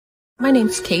My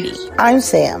name's Katie. I'm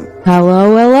Sam.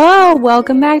 Hello.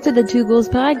 Welcome back to the Two Ghouls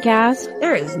podcast.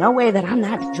 There is no way that I'm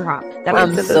not drunk. That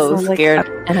I'm so scared.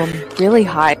 And I'm really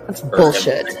high. That's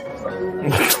bullshit.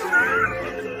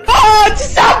 Oh,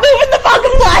 stop moving the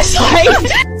fucking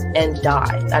flashlight! And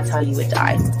die. That's how you would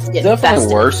die.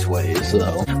 Definitely worse ways,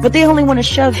 though. But they only want to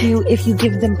shove you if you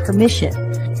give them permission.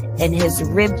 And his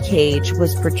rib cage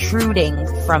was protruding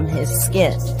from his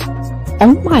skin.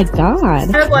 Oh my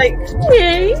god. I'm like,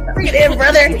 hey, bring it in,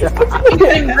 brother.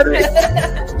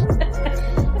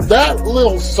 That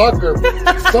little sucker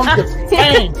sunk its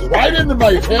fangs right into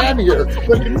my hand here.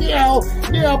 But meow,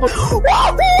 but...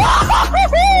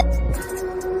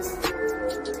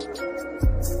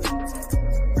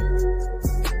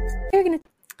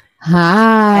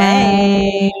 Hi.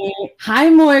 Hey. Hi,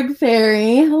 Morgue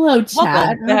Fairy. Hello, chat.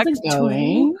 Welcome How's back it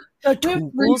going? The We Two have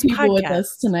three Ghouls people with podcast.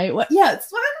 us tonight.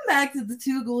 It's welcome back to the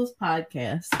Two Ghouls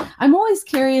podcast. I'm always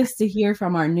curious to hear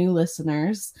from our new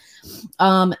listeners.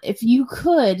 If you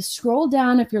could scroll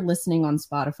down, if you're listening on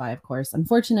Spotify, of course.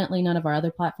 Unfortunately, none of our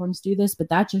other platforms do this, but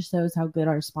that just shows how good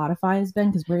our Spotify has been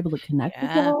because we're able to connect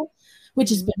with y'all, which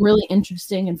has been really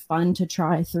interesting and fun to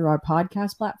try through our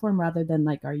podcast platform rather than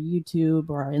like our YouTube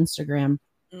or our Instagram.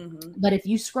 But if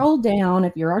you scroll down,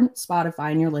 if you're on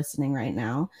Spotify and you're listening right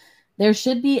now, there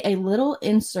should be a little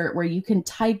insert where you can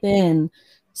type in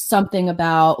something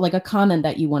about like a comment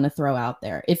that you want to throw out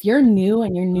there. If you're new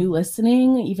and you're new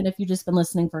listening, even if you've just been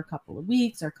listening for a couple of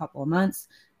weeks or a couple of months,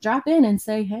 drop in and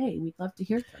say, hey, we'd love to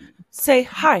hear from you. Say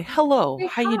hi, hello, Say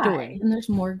how you hi. doing? And there's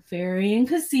Morgue Fairy and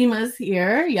Casima's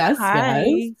here. Yes, Hi.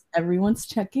 yes. Everyone's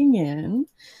checking in.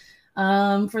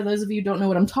 For those of you who don't know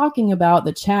what I'm talking about,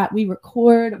 the chat, we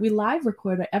live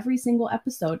record every single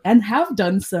episode and have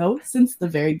done so since the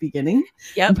very beginning.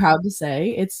 Yep. I'm proud to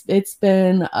say it's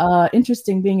been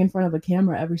interesting being in front of a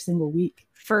camera every single week.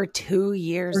 For 2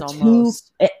 years For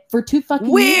almost. For 2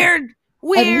 fucking Weird.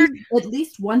 years. At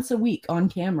least once a week on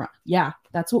camera. Yeah,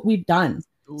 that's what we've done.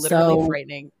 Literally So-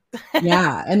 frightening.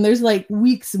 Yeah, and there's like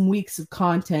weeks and weeks of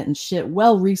content and shit,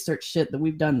 well-researched shit that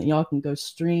we've done that y'all can go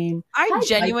stream. I Hi,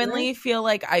 genuinely feel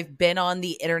like I've been on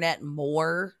the internet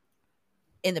more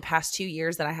in the past 2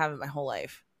 years than I have in my whole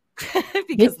life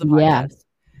because of the podcast. Yeah.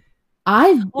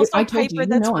 I Also, told Piper, you,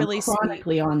 that's I'm really sweet.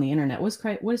 chronically on the internet. What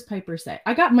does Piper say?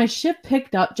 I got my ship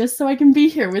picked up just so I can be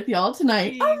here with y'all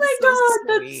tonight. Oh my So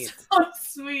god, sweet. that's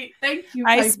so sweet. Thank you.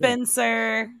 Hi, Piper.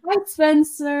 Spencer. Hi,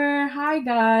 Spencer. Hi,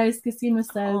 guys. Casima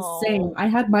says, Aw. same. I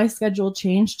had my schedule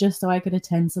changed just so I could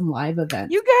attend some live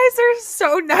events. You guys are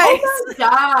so nice. Oh my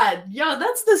god. Yo,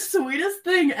 that's the sweetest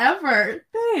thing ever.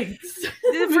 Thanks.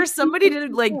 For somebody to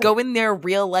like go in their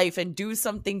real life and do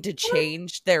something to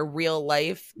change their real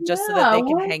life just so that they can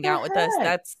what hang the out with us,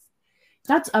 heck?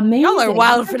 That's amazing. y'all are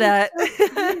wild for That that. is so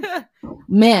sweet.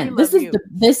 Man, We love you.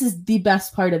 this is the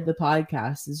best part of the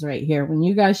podcast is right here. When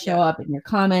you guys show up and you're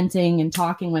commenting and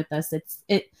talking with us,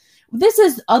 this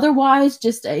is otherwise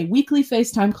just a weekly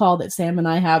FaceTime call that Sam and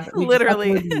I have. That we just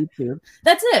Literally. upload to YouTube.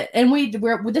 That's it. And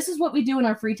this is what we do in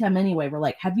our free time anyway. We're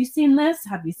like, have you seen this?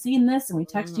 Have you seen this? And we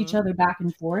text each other back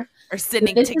and forth. Or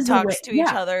sending This is the way- TikToks to each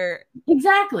other.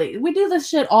 Exactly. We do this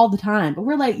shit all the time, but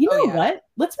we're like, you know yeah. what?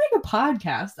 Let's make a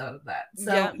podcast out of that.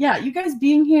 So Yeah. yeah, you guys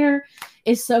being here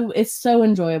is so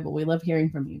enjoyable. We love hearing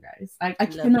from you guys. I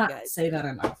Love you cannot guys. say that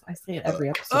enough. I say it every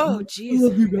episode. Oh, I jeez.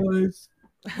 love you guys.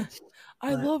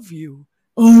 I love you.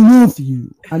 I love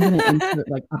you. I'm gonna insert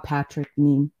like a Patrick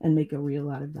meme and make a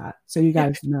reel out of that, so you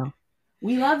guys know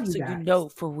we love you So guys. you know,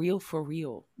 for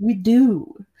real. We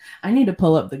do. I need to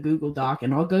pull up the Google Doc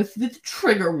and I'll go through the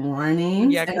trigger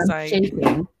warnings. Yeah, and 'cause I'm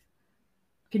shaking.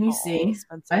 Can you Aw, see?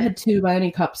 Spencer. I had 2 tiny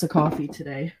cups of coffee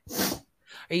today.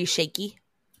 Are you shaky?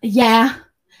 Yeah.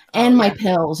 And Oh, my yeah.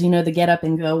 pills, the get up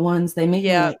and go ones, they make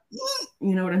Yeah. me like,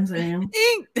 you know what I'm saying?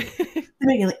 Yeah, They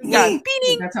make me like,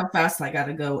 beating. that's how fast I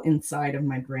gotta go inside of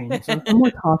my brain. So if I'm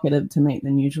more talkative tonight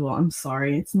than usual. I'm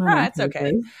sorry. It's not. on It's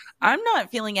okay. purpose. I'm not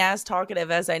feeling as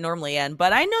talkative as I normally am,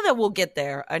 but I know that we'll get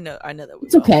there. I know that we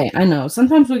It's will. okay. I know.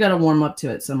 Sometimes we gotta warm up to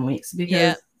it some weeks because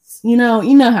Yeah. you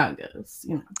know how it goes.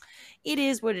 It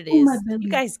is what it Oh, is. my baby. You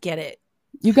guys get it.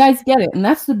 You guys get it. And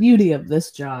that's the beauty of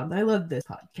this job. I love this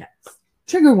podcast.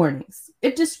 Trigger warnings.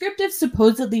 If descriptive,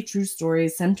 supposedly true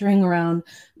stories centering around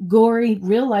gory,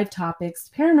 real-life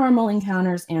topics, paranormal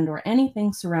encounters, and/or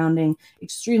anything surrounding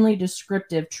extremely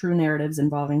descriptive true narratives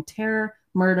involving terror,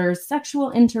 murders, sexual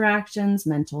interactions,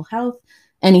 mental health,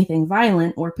 anything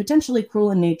violent, or potentially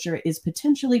cruel in nature is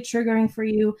potentially triggering for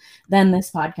you, then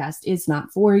this podcast is not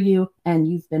for you, and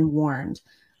you've been warned.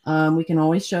 We can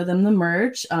always show them the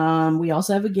merch. We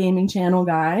also have a gaming channel,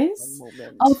 guys.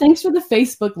 Oh, thanks for the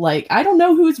Facebook like. I don't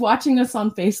know who's watching us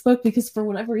on Facebook because for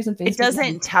whatever reason, Facebook it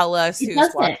doesn't tell us who's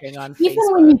watching on Facebook. Even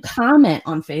when you comment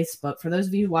on Facebook, for those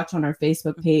of you who watch on our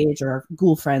Facebook page or our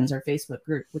Ghoul Friends, our Facebook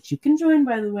group, which you can join,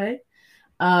 by the way.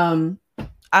 I'm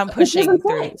pushing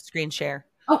through screen share.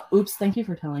 Oh, oops. Thank you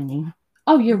for telling me.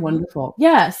 Oh, you're wonderful.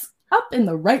 Yes. Up in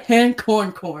the right-hand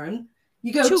corn.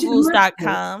 You go to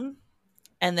twoghouls.com.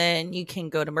 And then you can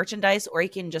go to merchandise, or you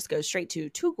can just go straight to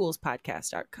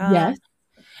twoghoulspodcast.com. Yes.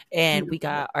 And we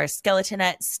got our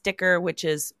Skeletonette sticker, which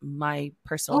is my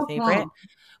personal favorite.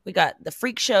 We got the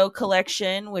Freak Show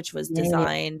collection, which was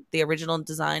designed. The original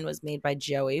design was made by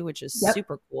Joey, which is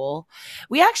super cool.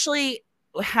 We actually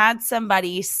had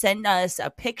somebody send us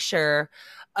a picture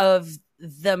of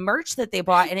the merch that they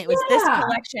bought, and it was this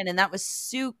collection, and that was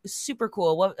super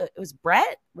cool. It was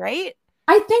Brett, right?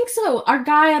 I think so. Our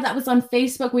guy that was on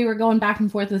Facebook, we were going back and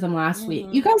forth with him last week.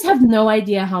 You guys have no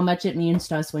idea how much it means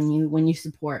to us when you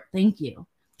support. Thank you.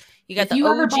 You got the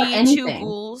OG Two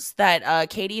Ghouls that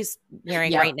Katie's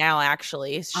wearing right now,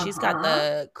 actually. She's got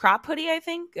the crop hoodie, I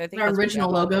think. Our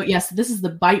original logo. Yes, this is the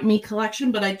Bite Me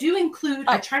collection, but I do include,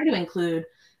 I try to include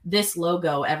this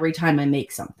logo every time I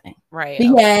make something. Right.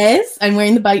 But yes, I'm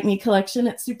wearing the Bite Me collection.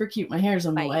 It's super cute. My hair's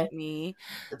on the way. Me.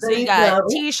 So you got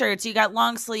t-shirts, you got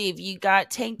long sleeve, you got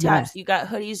tank tops, you got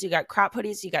hoodies, you got crop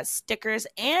hoodies, you got stickers,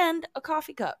 and a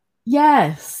coffee cup.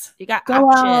 Yes. You got Go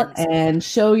options. out and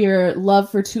show your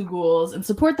love for Two Ghouls and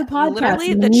support the podcast.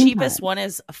 Literally, the cheapest one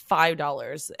is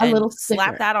 $5. A little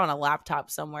slap that on a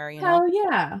laptop somewhere, you know? Hell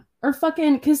yeah. Or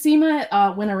fucking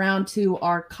Kasima went around to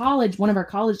our college, one of our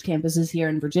college campuses here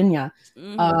in Virginia,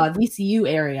 VCU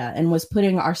area, and was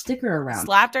putting our sticker around.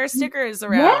 Slapped our stickers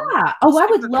around. Yeah. Oh, I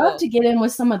would love to get in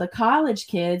with some of the college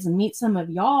kids and meet some of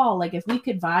y'all. Like, if we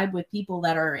could vibe with people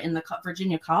that are in the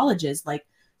Virginia colleges, like,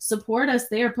 support us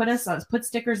there. Put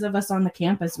stickers of us on the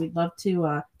campus. We'd love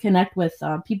to connect with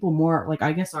people more, like,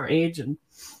 I guess, our age, and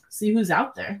see who's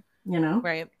out there, you know?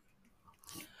 Right.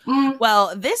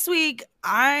 Well, this week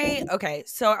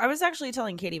so I was actually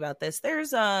telling Katie about this.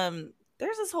 There's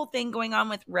this whole thing going on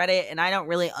with Reddit, and I don't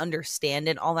really understand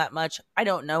it all that much. I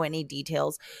don't know any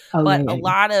details, but a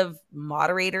lot of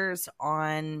moderators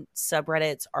on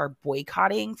subreddits are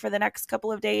boycotting for the next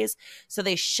couple of days. So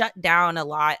they shut down a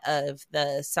lot of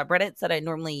the subreddits that I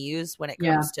normally use when it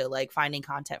comes to like finding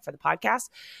content for the podcast.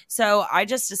 So I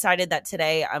just decided that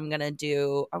today I'm going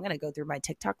to go through my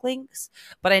TikTok links,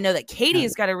 but I know that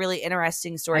Katie's got a really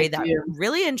interesting story that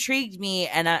really intrigued me,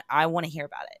 and I want to hear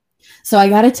about it. So I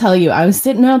got to tell you, I was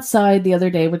sitting outside the other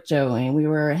day with Joey. We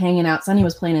were hanging out. Sonny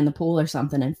was playing in the pool or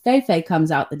something, and Fei comes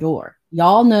out the door.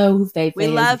 Y'all know who Fei is. We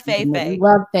love Fei. We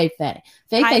love Fei. Fei said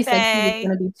she was going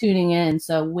to be tuning in.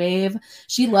 So wave.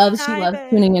 She loves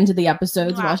tuning into the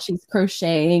episodes while she's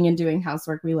crocheting and doing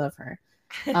housework. We love her.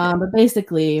 But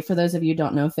basically, for those of you who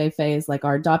don't know, Fei is like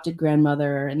our adopted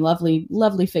grandmother and lovely,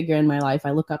 lovely figure in my life.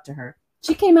 I look up to her.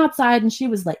 She came outside and she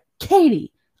was like,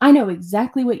 Katie, I know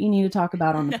exactly what you need to talk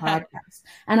about on the podcast.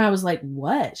 And I was like,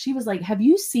 what? She was like, have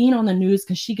you seen on the news?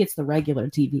 Because she gets the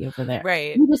regular TV over there.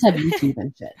 Right. You just have YouTube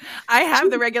and shit. I have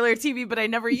the regular TV, but I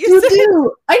never use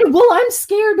it. I'm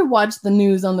scared to watch the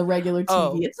news on the regular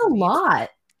TV. It's a lot.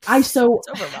 It's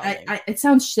overwhelming. It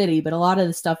sounds shitty, but a lot of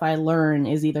the stuff I learn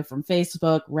is either from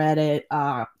Facebook, Reddit,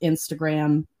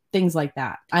 Instagram, things like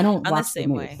that. I don't watch the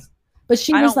same way. But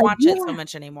I don't watch it so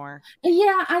much anymore.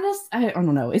 Yeah, I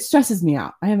don't know. It stresses me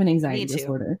out. I have an anxiety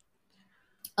disorder.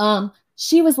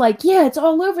 She was like, yeah, it's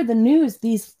all over the news.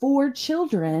 These 4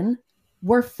 children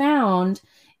were found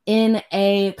in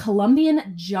a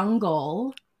Colombian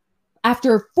jungle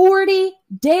after 40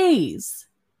 days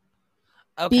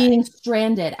being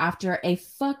stranded after a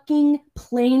fucking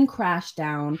plane crashed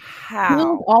down.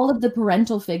 Killed all of the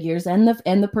parental figures and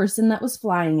the person that was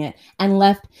flying it, and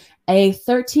left a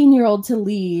 13-year-old to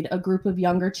lead a group of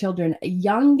younger children,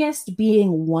 youngest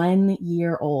being 1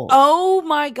 year old. Oh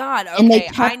my God. Okay, and they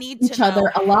kept I need each to other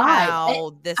know alive.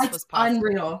 How this was possible.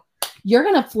 Unreal. You're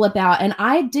going to flip out. And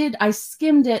I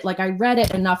skimmed it. Like, I read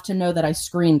it enough to know that I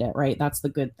screened it, right? That's the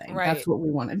good thing. Right. That's what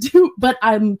we want to do. But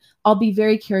I'll be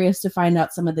very curious to find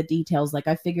out some of the details. Like,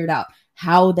 I figured out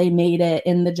how they made it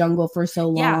in the jungle for so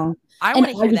long. Yeah, I want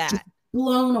to hear that. Just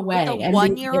blown away. With a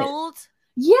 1-year-old?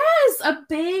 Yes, a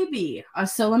baby.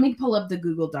 So let me pull up the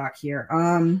Google Doc here.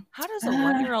 How does a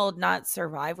 1-year-old not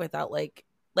survive without like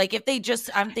if they just,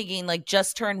 I'm thinking like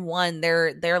just turn 1,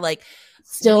 they're like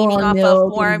still weaning on off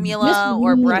milk of formula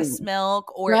or breast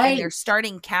milk, or right. and they're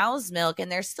starting cow's milk,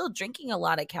 and they're still drinking a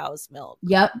lot of cow's milk.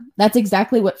 Yep, that's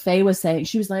exactly what Faye was saying.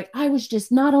 She was like, I was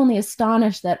just not only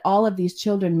astonished that all of these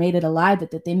children made it alive,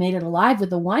 but that they made it alive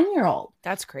with a 1-year-old.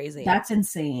 That's crazy. That's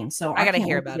insane. So I gotta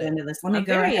hear about it. Into this. Let me I'm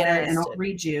go very ahead and I'll interested.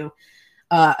 read you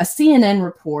a CNN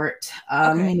report.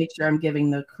 Let Okay. me make sure I'm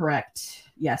giving the correct.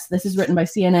 Yes, this is written by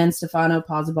CNN, Stefano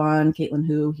Pozzebon, Caitlin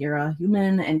Hu, Hira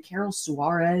Human, and Carol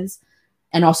Suarez,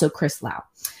 and also Chris Lau.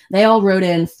 They all wrote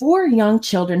in, 4 young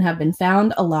children have been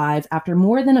found alive after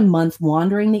more than a month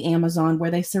wandering the Amazon, where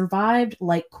they survived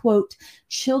like, quote,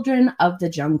 children of the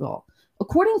jungle.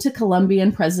 According to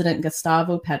Colombian President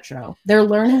Gustavo Petro, their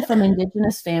learning from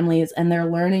indigenous families and their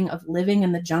learning of living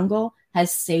in the jungle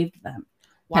has saved them.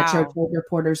 Wow. Petro told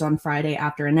reporters on Friday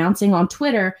after announcing on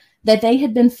Twitter that they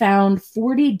had been found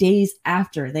 40 days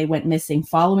after they went missing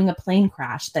following a plane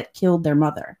crash that killed their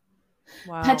mother.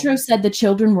 Wow. Petro said the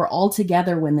children were all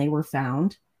together when they were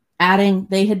found, adding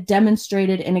they had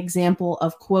demonstrated an example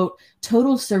of, quote,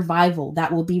 total survival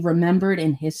that will be remembered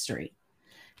in history.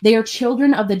 They are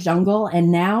children of the jungle, and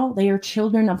now they are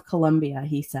children of Colombia,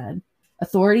 he said.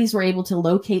 Authorities were able to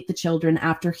locate the children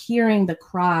after hearing the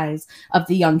cries of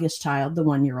the youngest child, the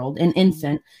 1-year-old, an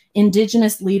infant.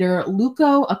 Indigenous leader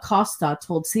Luco Acosta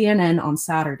told CNN on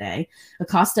Saturday.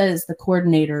 Acosta is the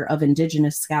coordinator of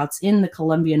Indigenous Scouts in the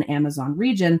Colombian Amazon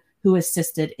region who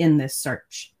assisted in this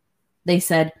search. They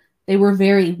said they were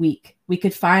very weak. We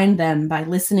could find them by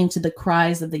listening to the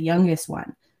cries of the youngest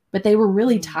one, but they were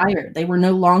really tired. They were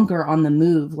no longer on the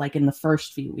move like in the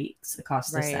first few weeks,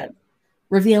 Acosta said.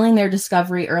 Revealing their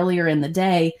discovery earlier in the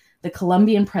day, the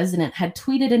Colombian president had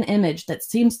tweeted an image that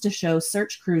seems to show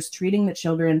search crews treating the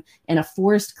children in a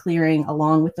forest clearing,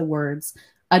 along with the words,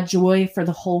 a joy for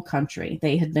the whole country.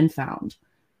 They had been found.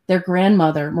 Their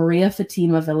grandmother, Maria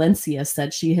Fatima Valencia,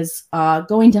 said she is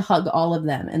going to hug all of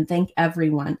them and thank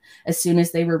everyone as soon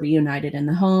as they were reunited in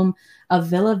the home of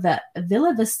Villa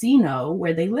Vecino,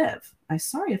 where they live. I'm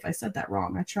sorry if I said that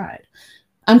wrong. I tried.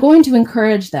 I'm going to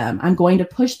encourage them. I'm going to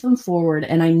push them forward,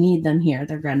 and I need them here,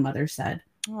 their grandmother said.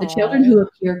 Aww. The children who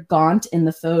appear gaunt in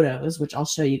the photos, which I'll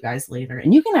show you guys later,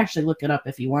 and you can actually look it up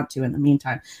if you want to in the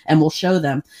meantime, and we'll show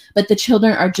them. But the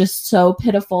children are just so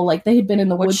pitiful, like they had been in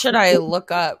the woods. What should I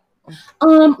look up?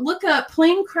 Look up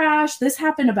plane crash. This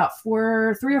happened about 3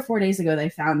 or 4 days ago. They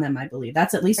found them, I believe.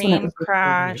 That's at least plane when it was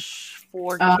crash.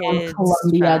 4 kids.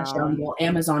 Colombia found. jungle,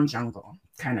 Amazon jungle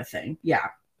kind of thing. Yeah.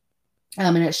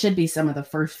 And it should be some of the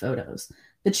first photos.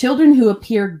 The children who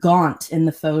appear gaunt in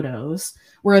the photos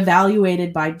were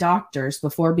evaluated by doctors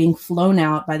before being flown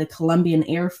out by the Colombian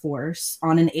Air Force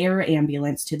on an air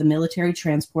ambulance to the Military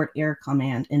Transport Air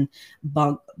Command in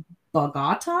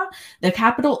Bogota, the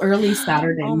capital, early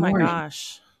Saturday morning. Oh my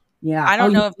gosh. Yeah. I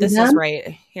don't know if this is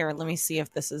right. Here, let me see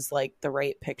if this is like the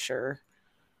right picture.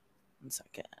 1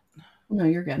 second. No,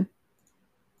 you're good.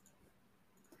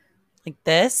 Like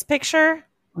this picture?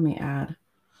 Let me add.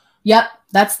 Yep,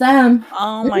 that's them.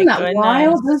 Oh Isn't my that goodness.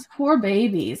 wild? Those poor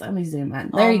babies. Let me zoom in.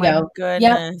 There you go.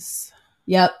 Goodness.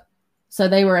 Yep. So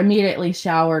they were immediately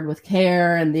showered with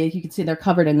care, and you can see they're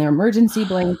covered in their emergency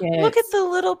blankets. Look at the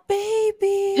little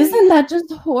baby. Isn't that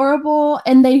just horrible?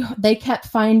 And they kept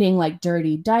finding like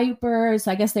dirty diapers.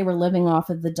 I guess they were living off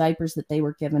of the diapers that they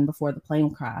were given before the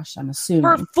plane crash, I'm assuming.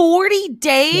 For 40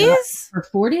 days? Yeah, for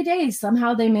 40 days.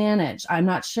 Somehow they managed. I'm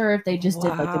not sure if they just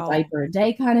did like a diaper a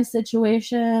day kind of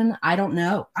situation. I don't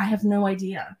know. I have no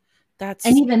idea.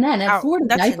 And even then, at 40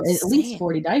 diapers, at least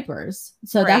 40 diapers.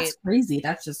 So that's crazy.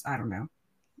 That's just, I don't know.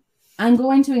 I'm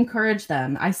going to encourage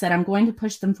them. I said, I'm going to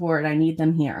push them forward. I need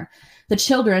them here. The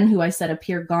children, who I said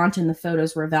appear gaunt in the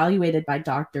photos, were evaluated by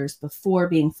doctors before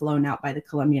being flown out by the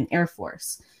Colombian Air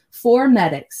Force. 4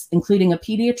 medics, including a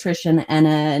pediatrician and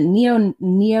a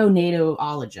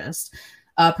neonatologist,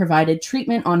 provided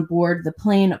treatment on board the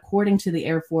plane. According to the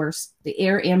Air Force, the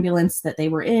air ambulance that they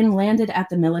were in landed at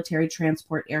the Military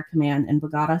Transport Air Command in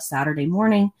Bogota Saturday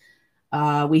morning.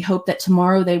 We hope that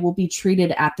tomorrow they will be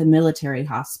treated at the military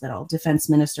hospital, Defense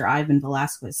Minister Ivan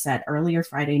Velasquez said earlier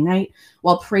Friday night,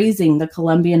 while praising the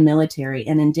Colombian military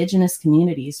and indigenous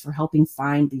communities for helping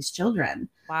find these children.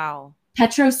 Wow.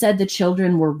 Petro said the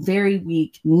children were very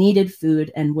weak, needed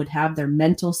food, and would have their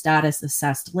mental status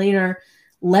assessed later.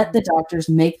 Let the doctors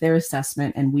make their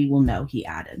assessment and we will know, he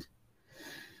added.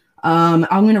 I'm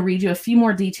going to read you a few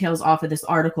more details off of this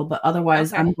article, but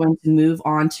otherwise I'm going to move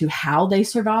on to how they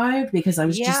survived, because I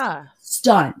was just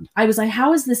stunned. I was like,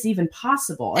 how is this even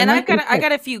possible? And like I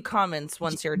got a few comments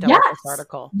once you're done with this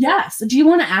article. Yes. Do you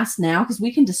want to ask now? Because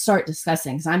we can just start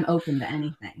discussing, because I'm open to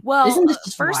anything. Well, isn't this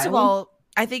just first wild? of all,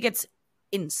 I think it's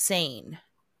insane.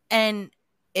 And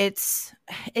it's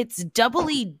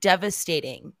doubly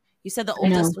devastating. You said the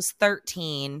oldest was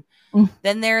 13.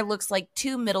 Then there looks like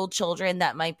 2 middle children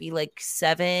that might be like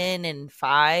 7 and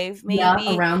 5, maybe.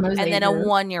 Yeah, around those and ages. then a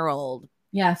 1-year-old.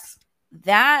 Yes.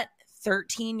 That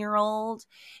 13-year-old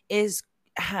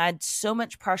had so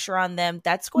much pressure on them.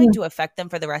 That's going to affect them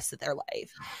for the rest of their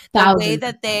life. The way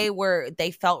that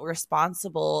they felt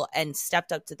responsible and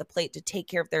stepped up to the plate to take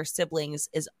care of their siblings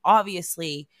is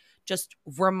obviously just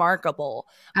remarkable.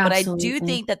 Absolutely. But I do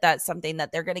think that that's something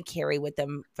that they're going to carry with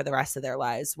them for the rest of their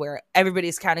lives, where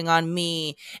everybody's counting on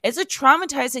me. It's a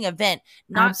traumatizing event,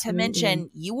 not to mention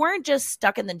you weren't just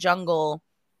stuck in the jungle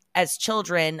as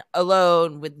children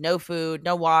alone with no food,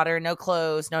 no water, no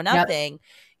clothes, no nothing.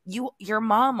 Your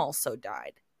mom also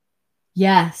died.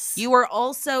 Yes. You were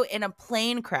also in a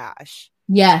plane crash.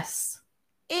 Yes.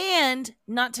 And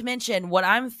not to mention what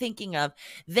I'm thinking of,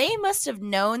 they must have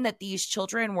known that these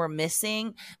children were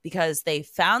missing because they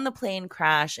found the plane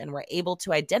crash and were able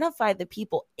to identify the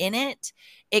people in it,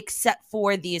 except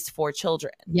for these 4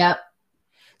 children. Yep.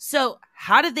 So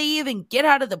how did they even get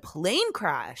out of the plane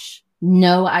crash?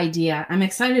 No idea. I'm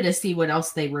excited to see what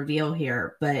else they reveal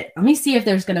here, but let me see if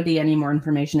there's going to be any more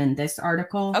information in this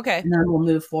article. Okay. And then we'll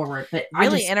move forward. But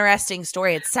really interesting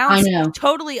story. It sounds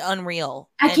totally unreal.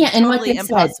 I can't, and totally like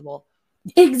impossible.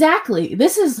 Said, exactly.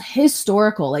 This is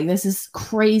historical. Like, this is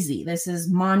crazy. This is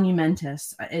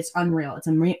monumentous. It's unreal.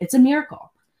 It's a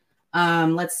miracle.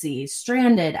 Let's see.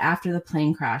 Stranded after the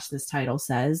plane crash, this title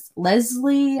says.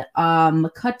 Leslie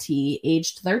McCutty,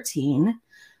 aged 13.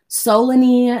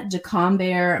 Solony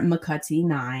Jacomber McCutty,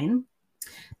 9.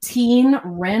 Teen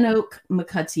Ranoke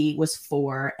McCutty was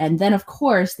 4. And then, of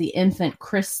course, the infant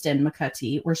Kristen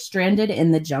McCutty were stranded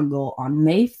in the jungle on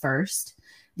May 1st,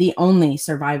 the only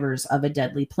survivors of a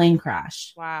deadly plane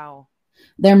crash. Wow.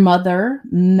 Their mother,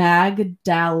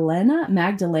 Magdalena,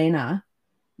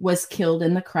 was killed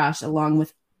in the crash along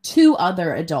with 2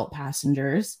 other adult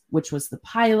passengers, which was the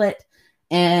pilot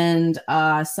and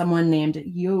someone named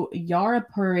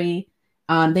Yarapuri.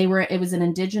 It was an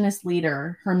indigenous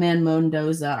leader, Herman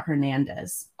Mendoza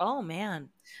Hernandez. Oh, man.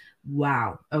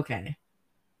 Wow. Okay.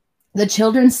 The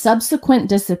children's subsequent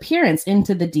disappearance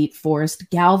into the deep forest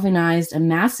galvanized a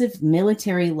massive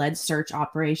military-led search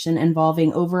operation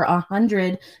involving over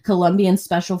 100 Colombian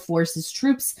Special Forces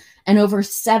troops and over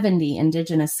 70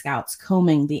 indigenous scouts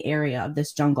combing the area of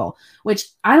this jungle, which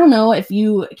I don't know if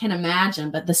you can imagine,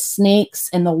 but the snakes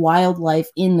and the wildlife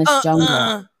in this jungle,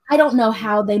 I don't know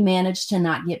how they managed to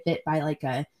not get bit by like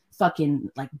a fucking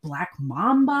like black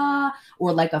mamba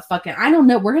or like a fucking, I don't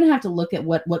know. We're gonna have to look at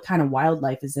what kind of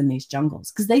wildlife is in these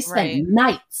jungles, because they spent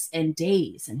nights and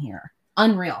days in here.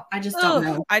 Unreal. I just don't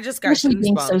know. I just got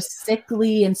being so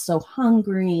sickly and so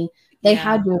hungry. They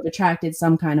had to have attracted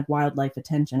some kind of wildlife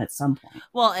attention at some point.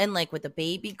 Well, and like with the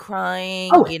baby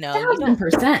crying,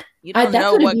 1,000%. You don't that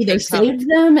know could what have either saved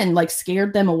them and like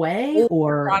scared them away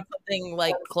or brought something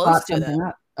like close to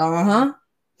them.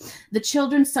 The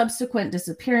children's subsequent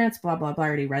disappearance, blah, blah, blah. I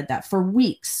already read that. For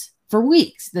weeks,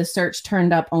 the search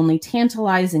turned up only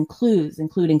tantalizing clues,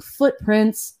 including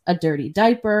footprints, a dirty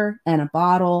diaper, and a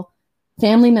bottle.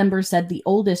 Family members said the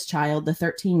oldest child, the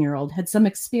 13-year-old, had some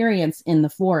experience in the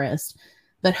forest,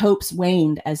 but hopes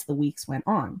waned as the weeks went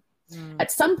on.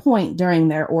 At some point during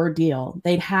their ordeal,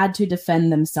 they'd had to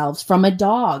defend themselves from a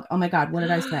dog. Oh my God, what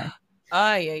did I say?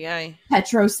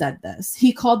 Petro said this.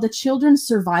 He called the children's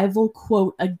survival,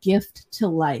 quote, a gift to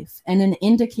life and an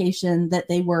indication that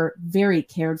they were very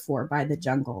cared for by the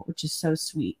jungle, which is so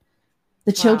sweet.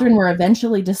 The children were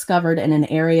eventually discovered in an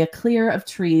area clear of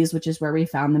trees, which is where we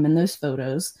found them in those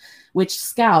photos, which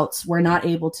scouts were not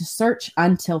able to search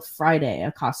until Friday,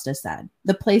 Acosta said.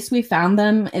 The place we found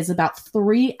them is about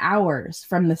 3 hours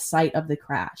from the site of the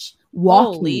crash.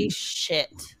 Holy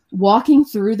shit. Walking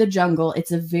through the jungle,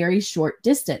 it's a very short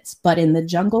distance, but in the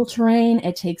jungle terrain,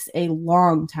 it takes a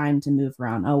long time to move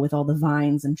around. Oh, with all the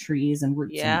vines and trees and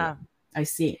roots. Yeah. I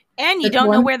see. And you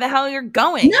don't know where the hell you're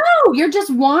going. No, you're just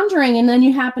wandering, and then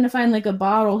you happen to find like a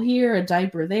bottle here, a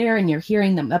diaper there, and you're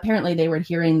hearing them. Apparently, they were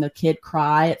hearing the kid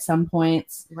cry at some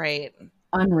points. Right.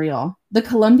 Unreal. The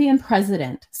Colombian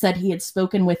president said he had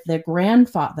spoken with the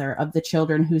grandfather of the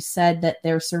children, who said that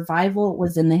their survival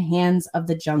was in the hands of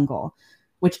the jungle,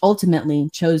 which ultimately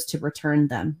chose to return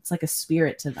them. It's like a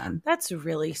spirit to them. That's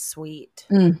really sweet.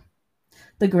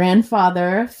 The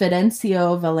grandfather,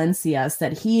 Fidencio Valencia,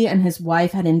 said he and his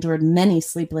wife had endured many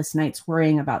sleepless nights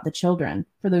worrying about the children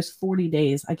for those 40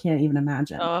 days. I can't even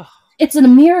imagine. It's a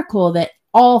miracle that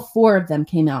all 4 of them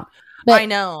came out. But I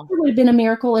know. It would have been a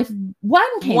miracle if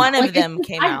one came out. One of them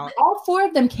came out. All 4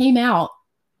 of them came out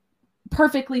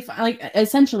perfectly fine, like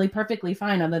essentially perfectly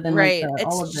fine, other than right. like It's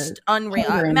all of just the unreal,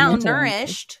 hunger and mental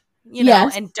malnourished, you know,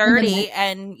 yes, and and dirty,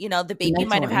 and you know, the baby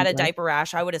might mental have had a anguish. diaper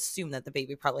rash. I would assume that the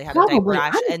baby probably had a diaper Probably.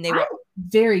 rash, and they were, I'm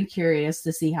very curious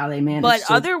to see how they managed, but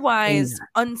to otherwise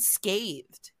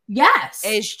unscathed. yes,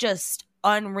 Is just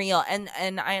unreal.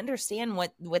 And I understand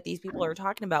what these people are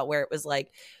talking about, where it was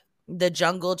like the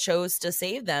jungle chose to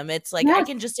save them. It's like, I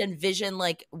can just envision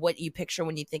like what you picture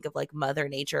when you think of like Mother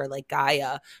Nature, like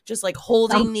Gaia, just like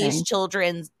holding these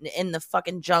children in the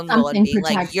fucking jungle and being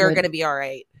like, you're gonna be all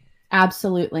right.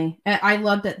 Absolutely. I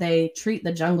love that they treat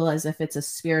the jungle as if it's a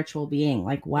spiritual being.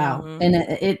 Like, wow. Mhm. And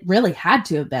it really had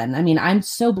to have been. I mean, I'm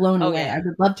so blown away. yeah. I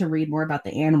would love to read more about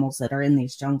the animals that are in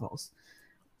these jungles.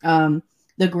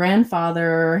 The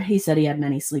grandfather, he said he had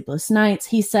many sleepless nights.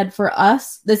 He said, for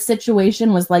us, this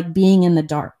situation was like being in the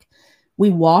dark. We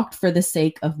walked for the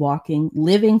sake of walking,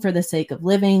 living for the sake of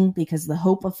living, because the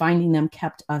hope of finding them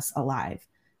kept us alive.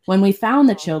 When we found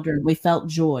the children, we felt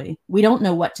joy. We don't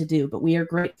know what to do, but we are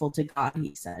grateful to God,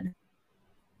 he said.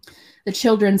 The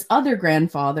children's other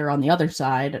grandfather on the other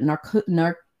side,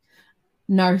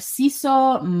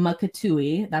 Narciso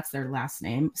Makatui, that's their last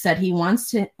name, said he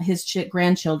wants his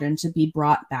grandchildren to be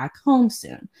brought back home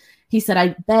soon. He said,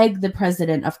 I beg the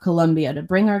president of Colombia to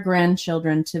bring our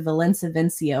grandchildren to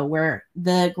Villavicencio, where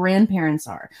the grandparents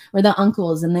are, where the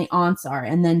uncles and the aunts are,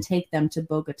 and then take them to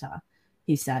Bogota,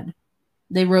 he said.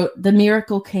 They wrote, the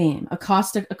miracle came.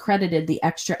 Acosta accredited the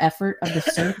extra effort of the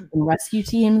search and rescue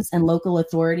teams and local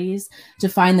authorities to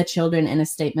find the children in a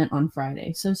statement on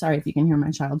Friday. So sorry if you can hear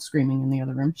my child screaming in the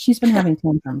other room. She's been having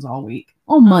tantrums all week,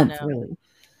 all month, really.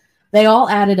 They all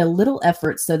added a little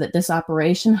effort so that this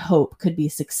Operation Hope could be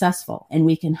successful, and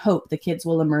we can hope the kids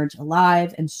will emerge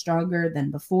alive and stronger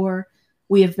than before.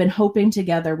 We have been hoping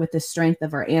together with the strength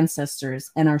of our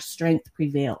ancestors, and our strength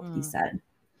prevailed, he said.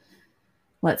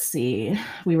 Let's see.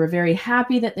 We were very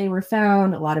happy that they were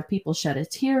found. A lot of people shed a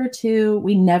tear or two.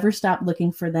 We never stopped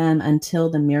looking for them until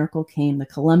the miracle came, the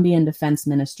Colombian defense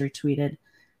minister tweeted.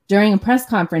 During a press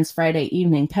conference Friday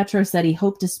evening, Petro said he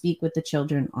hoped to speak with the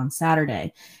children on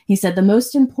Saturday. He said, the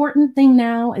most important thing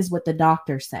now is what the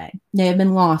doctors say. They have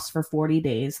been lost for 40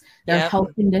 days. Their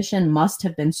health condition must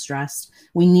have been stressed.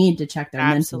 We need to check their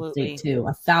mental state too.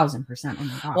 1,000%. Oh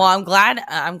my God. Well, I'm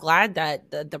glad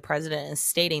that the president is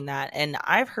stating that. And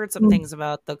I've heard some things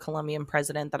about the Colombian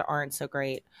president that aren't so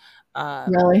great.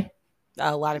 Really?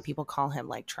 A lot of people call him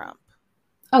like Trump.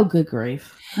 Oh, good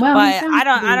grief. Well, but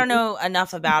I don't know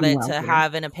enough about it to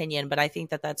have an opinion, but I think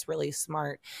that that's really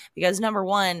smart because number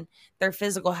one, their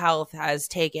physical health has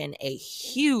taken a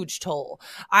huge toll.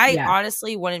 I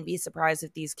honestly wouldn't be surprised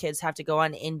if these kids have to go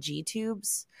on NG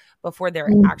tubes before they're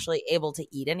actually able to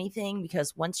eat anything,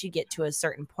 because once you get to a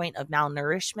certain point of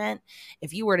malnourishment,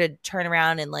 if you were to turn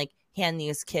around and like hand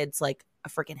these kids like a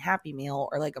freaking Happy Meal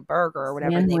or like a burger or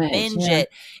whatever, and they binge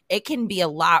it can be a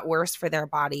lot worse for their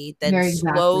body than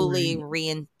slowly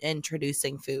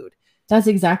reintroducing food. That's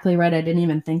exactly right. I didn't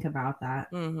even think about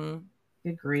that.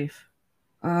 Good grief.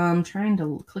 I'm trying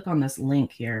to click on this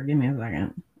link here. Give me a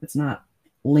second. It's not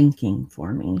linking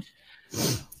for me.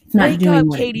 It's not Wake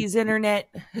doing up, Katie's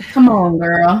internet. Come on,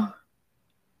 girl.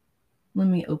 Let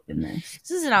me open this.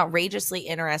 This is an outrageously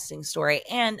interesting story.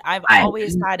 And I've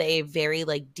always had a very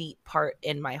like deep part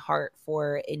in my heart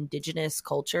for indigenous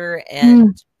culture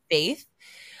and faith.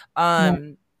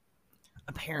 Apparently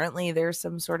there's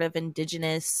some sort of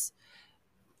indigenous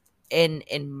in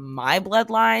my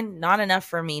bloodline. Not enough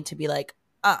for me to be like,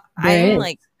 I'm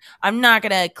not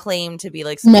going to claim to be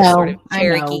like some sort of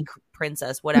Cherokee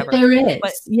princess, whatever. But there is.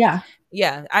 But, yeah.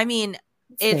 I mean,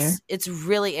 it's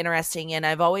really interesting, and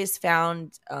I've always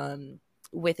found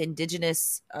with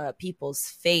indigenous people's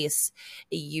faith,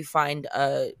 you find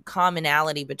a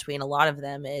commonality between a lot of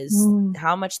them is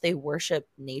how much they worship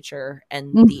nature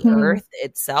and the earth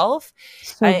itself,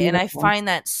 and I find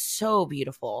that so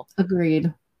beautiful.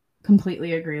 Agreed.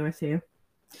 Completely agree with you.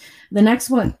 The next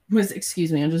one was,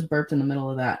 excuse me, I just burped in the middle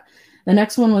of that. The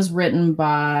next one was written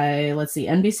by,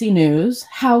 NBC News.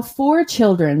 How 4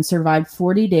 children survived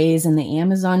 40 days in the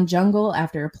Amazon jungle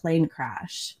after a plane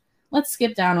crash. Let's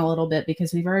skip down a little bit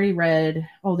because we've already read,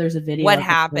 there's a video. What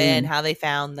happened, how they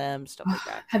found them, stuff like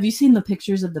that. Have you seen the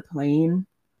pictures of the plane?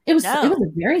 It was a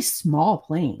very small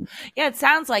plane. Yeah, it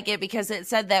sounds like it because it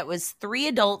said that it was 3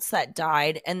 adults that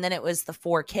died and then it was the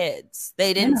 4 kids.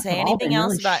 They didn't say anything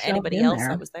else about anybody else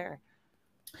that was there.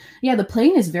 Yeah, the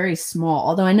plane is very small,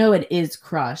 although I know it is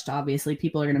crushed. Obviously,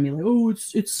 people are going to be like, "Oh,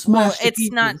 it's smashed." Well,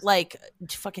 it's not like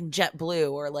fucking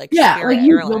JetBlue or like Spirit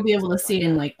you'll be able to see it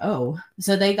and like, oh,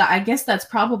 so they got. I guess that's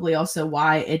probably also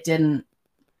why it didn't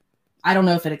I don't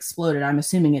know if it exploded. I'm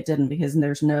assuming it didn't because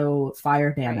there's no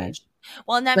fire damage. Right.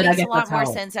 Well, and that makes a lot more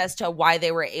sense as to why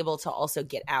they were able to also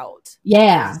get out.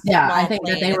 Yeah. I think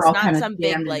that they were all kind of some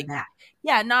big like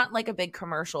not like a big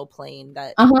commercial plane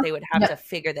that they would have to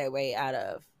figure their way out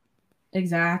of.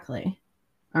 Exactly.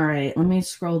 All right, let me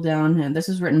scroll down. And this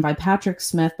is written by Patrick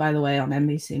Smith, by the way, on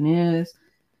NBC News.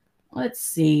 Let's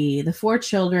see. The 4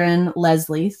 children,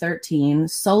 Leslie, 13,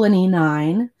 Solani,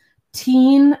 9,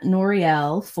 teen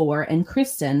Noriel, 4, and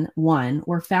Kristen, 1,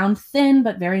 were found thin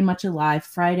but very much alive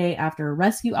Friday after a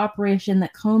rescue operation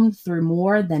that combed through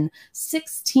more than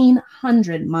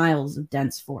 1,600 miles of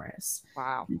dense forest.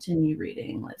 Wow. Continue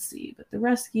reading. Let's see. But the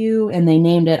rescue, and they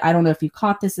named it, I don't know if you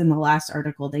caught this in the last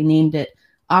article, they named it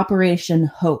Operation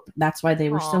Hope. That's why they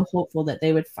were so hopeful that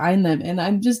they would find them. And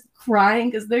I'm just crying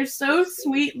because they're so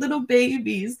sweet little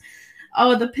babies.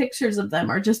 Oh, the pictures of them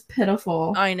are just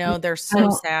pitiful. I know. They're so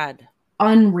sad.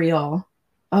 Unreal.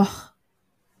 Ugh.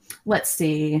 Let's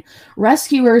see.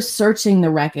 Rescuers searching the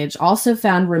wreckage also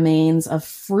found remains of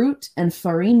fruit and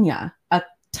farinha, a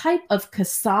type of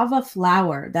cassava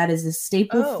flour that is a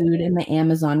staple food in the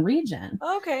Amazon region.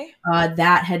 Okay.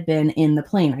 That had been in the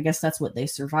plane. I guess that's what they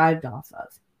survived off of.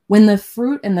 When the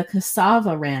fruit and the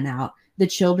cassava ran out, the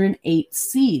children ate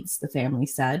seeds, the family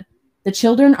said. The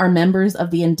children are members of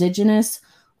the indigenous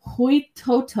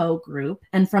Huitoto group,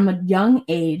 and from a young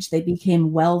age, they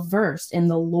became well-versed in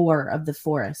the lore of the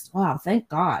forest. Wow, thank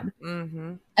God.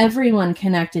 Mm-hmm. Everyone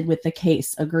connected with the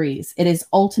case agrees. It is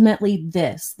ultimately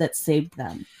this that saved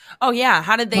them. Oh, yeah.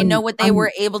 How did they know what they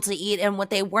were able to eat and what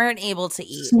they weren't able to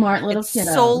eat? Smart little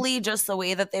kiddos. Solely just the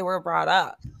way that they were brought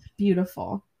up.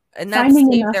 Beautiful. And that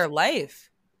saved their life.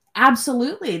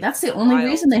 Absolutely. That's the only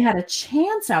reason they had a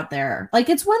chance out there. Like,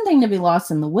 it's one thing to be lost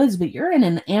in the woods, but you're in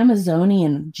an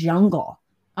Amazonian jungle.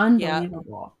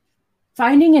 Unbelievable. Yeah.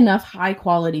 Finding enough high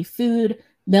quality food,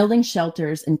 building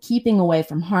shelters, and keeping away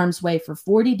from harm's way for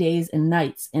 40 days and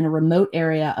nights in a remote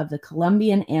area of the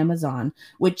Colombian Amazon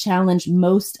would challenge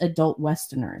most adult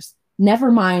Westerners.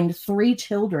 Never mind 3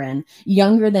 children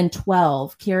younger than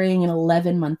 12 carrying an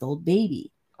 11-month-old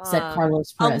baby. Said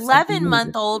Carlos Perez.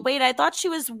 11-month-old? Wait, I thought she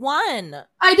was 1.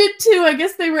 I did too. I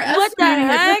guess they were what the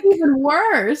heck? That's even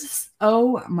worse.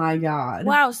 Oh my God.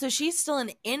 Wow, so she's still an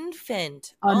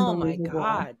infant. Oh my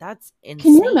God, that's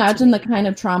insane. Can you imagine the kind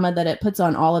of trauma that it puts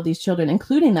on all of these children,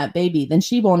 including that baby? Then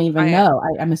she won't even know.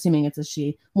 I'm assuming it's a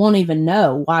she. Won't even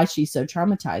know why she's so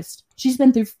traumatized. She's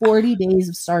been through 40 days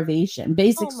of starvation,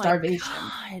 basic starvation,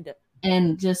 God.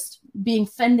 And just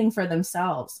fending for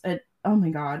themselves. Oh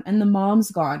my God. And the mom's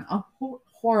gone. Oh,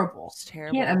 horrible. It's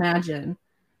terrible. Can't imagine.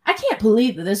 I can't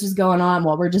believe that this is going on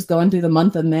while we're just going through the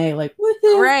month of May. Like,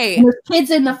 woohoo. Right. And there's kids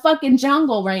in the fucking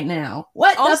jungle right now.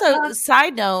 What? Also,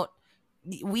 side note,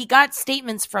 we got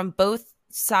statements from both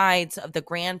sides of the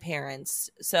grandparents.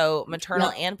 So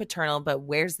maternal and paternal, but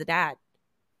where's the dad?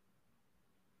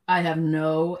 I have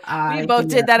no idea. We both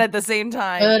did that at the same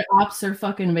time. Good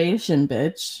observation,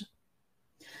 bitch.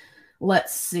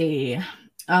 Let's see.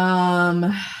 Some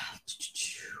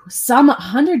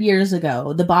 100 years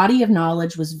ago, the body of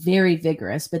knowledge was very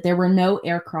vigorous, but there were no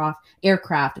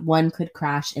aircraft one could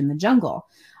crash in the jungle.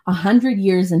 100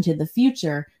 years into the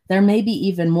future, there may be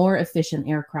even more efficient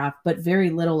aircraft, but very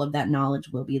little of that knowledge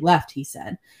will be left, he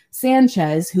said.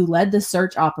 Sanchez, who led the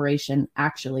search operation,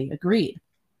 actually agreed.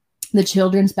 The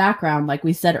children's background, like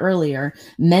we said earlier,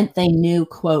 meant they knew,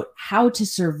 quote, how to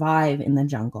survive in the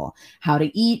jungle, how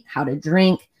to eat, how to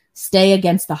drink, stay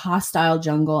against the hostile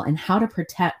jungle, and how to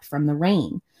protect from the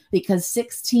rain. Because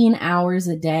 16 hours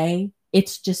a day,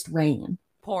 it's just rain.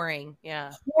 Pouring,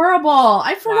 yeah. Horrible.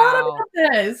 I forgot about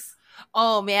this.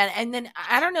 Oh, man. And then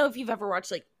I don't know if you've ever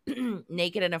watched like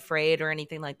Naked and Afraid or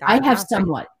anything like that. I have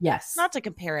somewhat, yes. Not to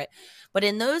compare it, but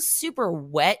in those super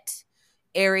wet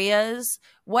areas,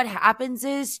 what happens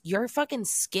is your fucking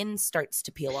skin starts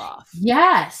to peel off.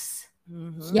 Yes.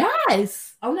 Mm-hmm.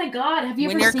 Yes. Oh my God. Have you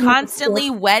when ever you're constantly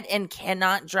wet and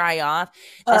cannot dry off,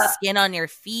 the skin on your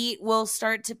feet will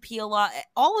start to peel off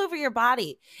all over your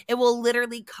body. It will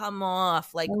literally come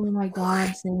off like, oh my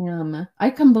God, Sam. I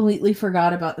completely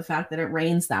forgot about the fact that it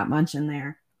rains that much in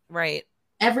there. Right.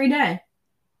 Every day.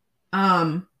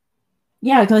 Yeah,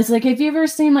 because like, have you ever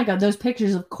seen like those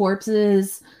pictures of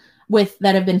corpses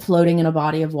that have been floating in a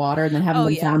body of water and then haven't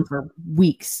been found for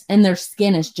weeks, and their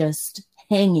skin is just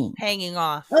hanging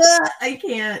off. I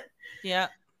can't. Yeah.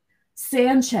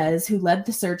 Sanchez, who led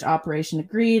the search operation,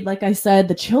 agreed. Like I said,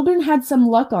 the children had some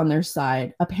luck on their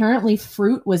side. Apparently,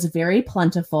 fruit was very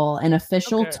plentiful, and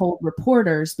official told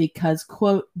reporters because,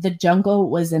 quote, the jungle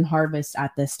was in harvest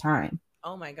at this time.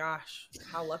 Oh my gosh.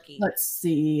 How lucky. Let's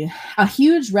see. A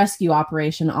huge rescue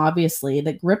operation, obviously,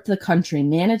 that gripped the country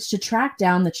managed to track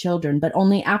down the children, but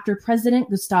only after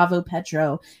President Gustavo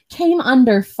Petro came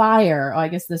under fire. Oh, I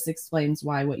guess this explains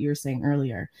why what you were saying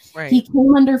earlier. Right. He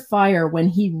came under fire when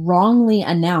he wrongly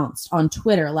announced on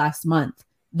Twitter last month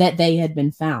that they had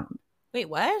been found. Wait,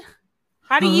 what?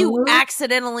 How do you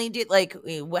accidentally do, like,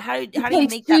 how do you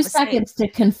make that 2 mistake? seconds to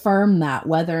confirm that,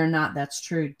 whether or not that's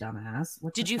true, dumbass.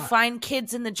 Did you find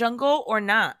kids in the jungle or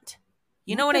not?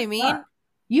 You know what I mean? Fuck?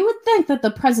 You would think that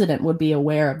the president would be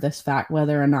aware of this fact,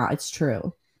 whether or not it's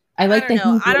true. I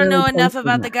don't know enough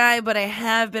about the guy, but I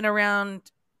have been around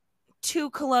 2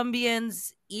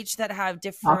 Colombians, each that have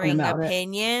differing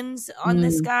opinions on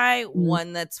this guy.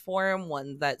 One that's for him,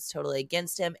 one that's totally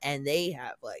against him, and they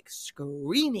have like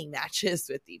screaming matches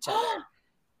with each other.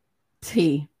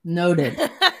 T noted.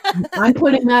 I'm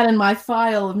putting that in my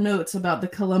file of notes about the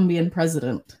Colombian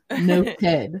president.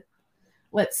 Noted.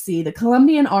 Let's see. The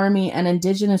Colombian army and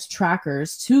indigenous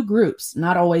trackers, 2 groups,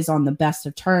 not always on the best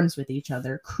of terms with each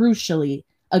other, crucially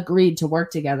agreed to work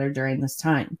together during this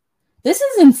time. This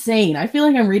is insane. I feel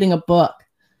like I'm reading a book.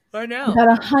 I know. About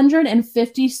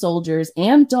 150 soldiers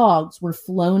and dogs were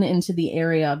flown into the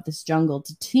area of this jungle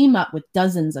to team up with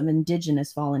dozens of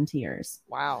indigenous volunteers.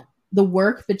 Wow. The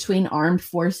work between armed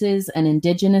forces and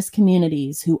indigenous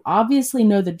communities, who obviously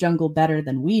know the jungle better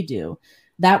than we do,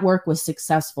 that work was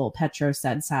successful, Petro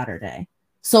said Saturday.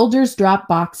 Soldiers dropped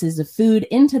boxes of food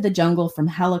into the jungle from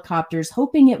helicopters,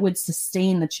 hoping it would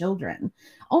sustain the children.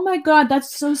 Oh my God,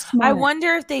 that's so smart. I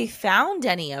wonder if they found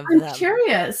any of them. I'm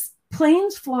curious.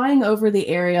 Planes flying over the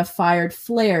area fired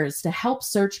flares to help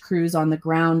search crews on the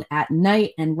ground at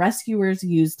night, and rescuers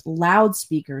used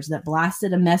loudspeakers that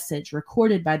blasted a message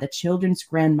recorded by the children's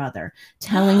grandmother,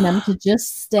 telling them to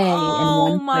just stay in one place.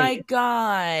 Oh my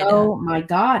God. Oh my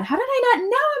God. How did I not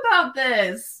know about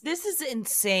this? This is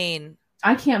insane.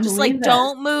 I can't just believe like, this.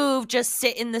 Don't move. Just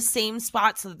sit in the same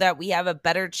spot so that we have a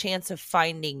better chance of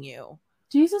finding you.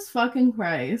 Jesus fucking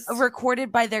Christ. Recorded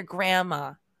by their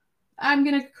grandma. I'm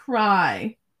going to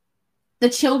cry. The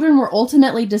children were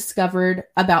ultimately discovered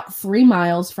about 3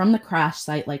 miles from the crash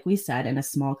site, like we said, in a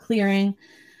small clearing.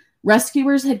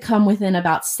 Rescuers had come within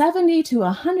about 70 to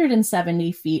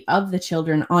 170 feet of the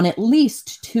children on at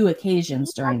least 2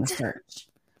 occasions during the search.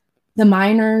 The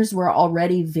miners were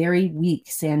already very weak,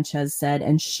 Sanchez said,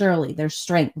 and surely their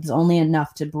strength was only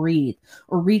enough to breathe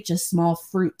or reach a small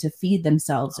fruit to feed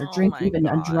themselves or drink even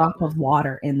a drop of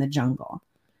water in the jungle.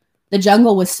 The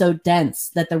jungle was so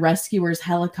dense that the rescuers'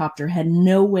 helicopter had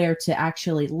nowhere to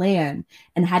actually land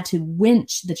and had to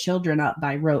winch the children up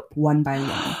by rope one by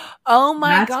one. Oh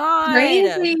my God.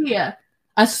 Crazy.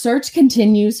 A search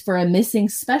continues for a missing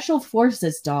special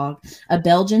forces dog, a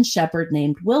Belgian shepherd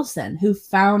named Wilson, who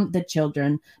found the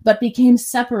children but became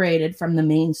separated from the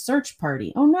main search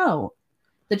party. Oh no.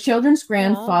 The children's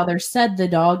grandfather said the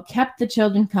dog kept the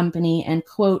children company and,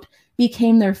 quote,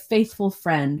 became their faithful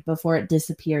friend before it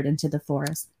disappeared into the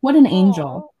forest. What an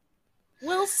angel.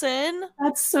 Wilson.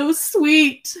 That's so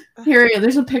sweet. Here,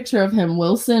 there's a picture of him.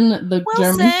 Wilson, the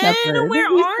German shepherd. Where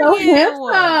He's are so you?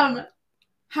 handsome.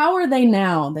 How are they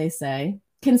now, they say?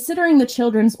 Considering the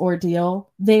children's ordeal,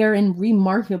 they are in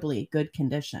remarkably good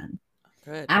condition.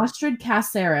 Good. Astrid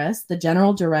Caceres, the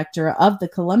general director of the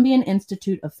Colombian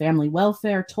Institute of Family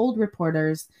Welfare, told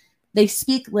reporters, they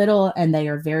speak little and they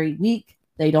are very weak.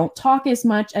 They don't talk as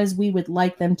much as we would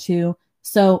like them to,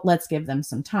 so let's give them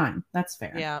some time. That's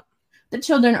fair. Yeah. The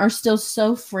children are still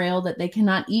so frail that they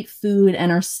cannot eat food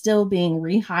and are still being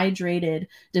rehydrated,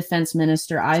 Defense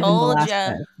Minister Ivan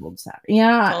Velasquez told Saturday.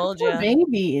 Yeah, poor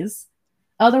babies.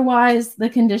 Otherwise, the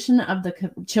condition of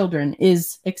the children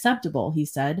is acceptable, he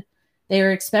said. They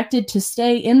are expected to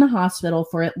stay in the hospital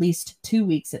for at least 2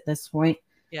 weeks at this point.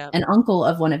 Yeah. An uncle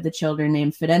of one of the children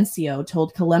named Fidencio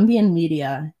told Colombian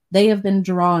media they have been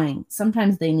drawing.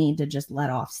 Sometimes they need to just let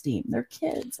off steam. They're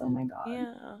kids. Oh my God.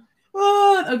 Yeah.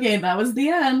 Oh, okay, that was the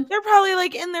end. They're probably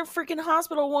like in their freaking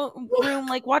hospital room,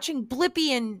 like watching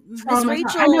Blippi and Miss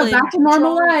Rachel. I know, back to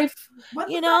normal life. What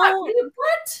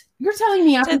What? You're telling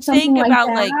me after something like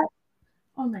that?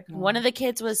 Oh my God. One of the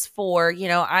kids was 4. You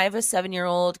know, I have a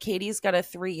 7-year-old. Katie's got a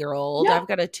 3-year-old. Yeah. I've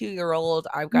got a 2-year-old.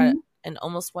 I've got an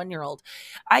almost 1-year-old.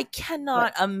 I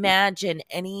cannot imagine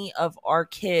any of our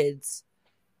kids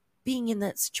being in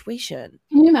that situation.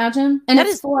 Can you imagine? And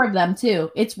it's 4 of them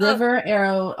too. It's River,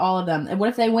 Arrow, all of them. And what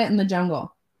if they went in the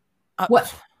jungle?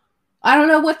 What? I don't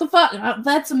know what the fuck.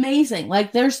 That's amazing.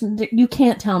 Like, you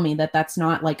can't tell me that that's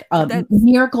not like a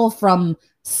miracle from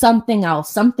something else,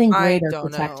 something greater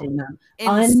don't protecting them.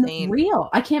 Insane. Unreal.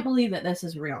 I can't believe that this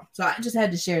is real. So I just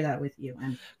had to share that with you.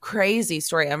 And crazy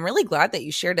story. I'm really glad that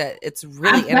you shared it. It's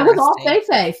really interesting. That was all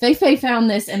Fei-Fei. Fei-Fei found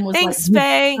this and was Thanks, like,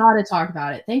 Faye. got to talk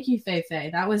about it. Thank you, Fei-Fei.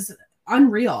 That was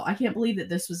unreal. I can't believe that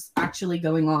this was actually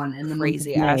going on in the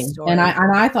crazy month of May. ass story. And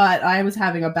I thought I was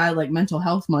having a bad like mental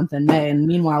health month in May, and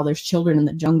meanwhile there's children in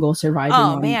the jungle surviving.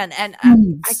 Oh man, and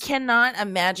I cannot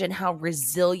imagine how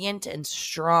resilient and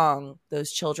strong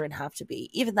those children have to be.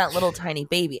 Even that little tiny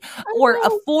baby or a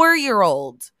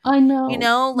 4-year-old. I know. You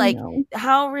know, like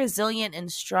how resilient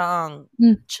and strong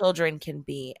children can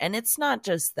be. And it's not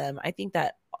just them. I think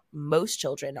that most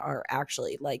children are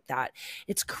actually like that.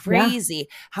 It's crazy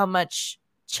how much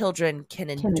children can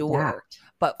endure. Adapt.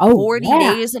 But 40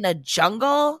 days in a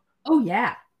jungle? Oh,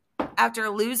 yeah. After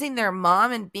losing their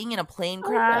mom and being in a plane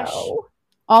crash?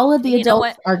 All of the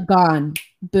adults are gone.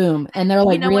 Boom. And they're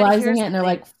like realizing it and they're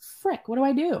like, frick, what do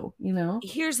I do? You know?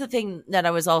 Here's the thing that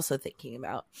I was also thinking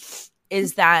about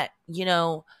is that, you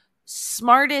know,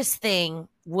 smartest thing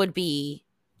would be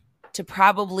to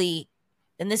probably,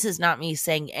 and this is not me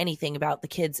saying anything about the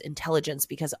kids' intelligence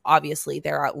because obviously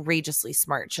they're outrageously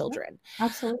smart children.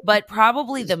 Absolutely. But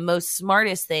probably the most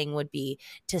smartest thing would be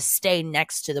to stay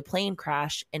next to the plane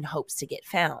crash in hopes to get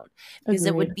found. Because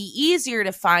it would be easier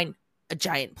to find a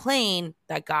giant plane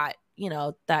that got, you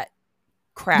know, that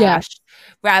crashed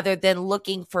rather than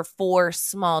looking for 4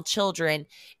 small children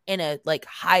in a like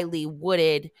highly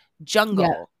wooded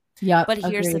jungle. Yeah. But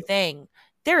here's the thing.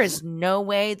 There is no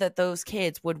way that those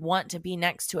kids would want to be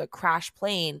next to a crash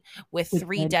plane with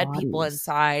 3 dead people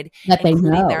inside, that they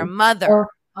including know. their mother.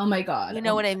 Oh my God. You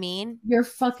know what I mean? You're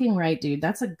fucking right, dude.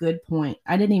 That's a good point.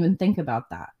 I didn't even think about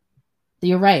that.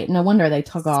 You're right. No wonder they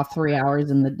took off 3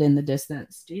 hours in the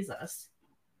distance. Jesus.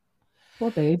 Poor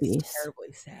babies. It's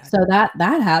terribly sad. So that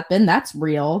happened. That's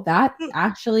real. That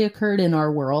actually occurred in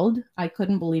our world. I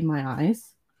couldn't believe my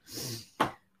eyes.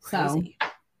 Crazy. So,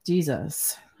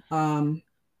 Jesus.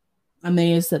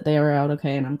 Amazed that they were out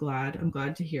okay, and I'm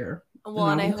glad to hear. Well,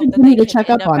 and I hope that they can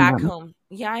end up back home.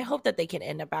 Yeah, I hope that they can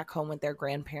end up back home with their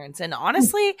grandparents. And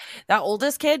honestly, that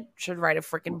oldest kid should write a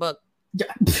freaking book.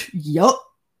 Yup.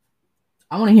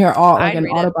 I want to hear an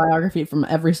autobiography from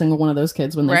every single one of those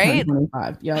kids when they turn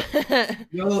 25. Yup.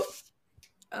 Yup.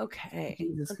 Okay.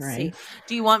 Jesus Christ. See.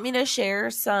 Do you want me to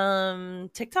share some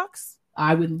TikToks?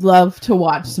 I would love to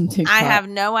watch some TikToks. I have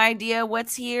no idea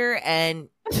what's here, and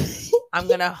I'm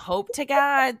going to hope to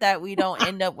God that we don't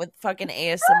end up with fucking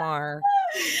ASMR.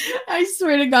 I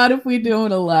swear to God, if we do, I'm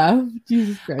gonna laugh.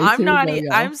 Jesus Christ.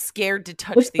 I'm scared to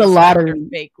touch these lottery.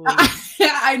 fake links.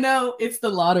 I know. It's the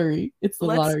lottery. It's the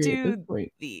lottery.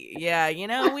 Yeah, you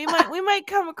know, we might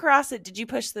come across it. Did you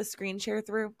push the screen share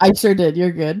through? I sure did.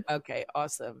 You're good. Okay,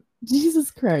 awesome.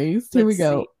 Jesus Christ. Here we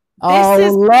go. See. Oh,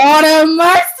 Lord of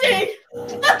mercy.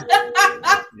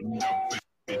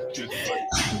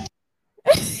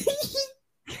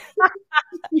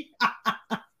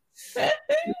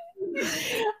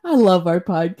 I love our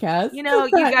podcast. You know,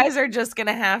 you guys are just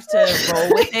gonna have to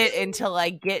roll with it until I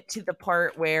get to the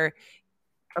part where,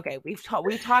 okay, we've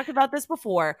talked about this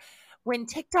before. When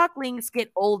TikTok links get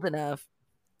old enough,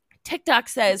 TikTok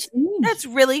says that's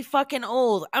really fucking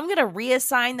old. I'm gonna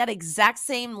reassign that exact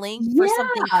same link for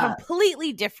something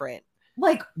completely different.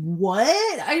 Like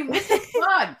what? What the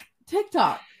fuck?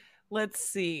 TikTok. Let's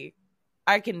see.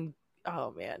 I can.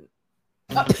 Oh man.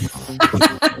 Oh,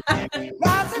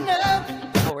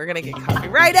 we're gonna get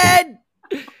copyrighted.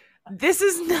 This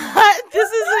isn't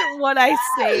what I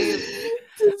saved.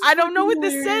 I don't know what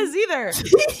this says either.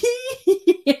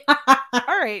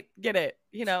 All right, get it.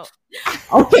 You know.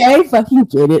 Okay, fucking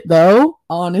get it though.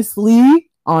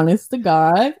 Honestly, honest to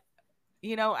God.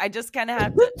 You know, I just kind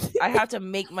of have to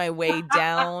make my way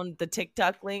down the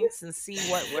TikTok links and see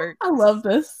what works. I love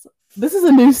this. This is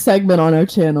a new segment on our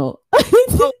channel.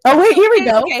 Oh wait, here we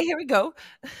go. Okay, here we go.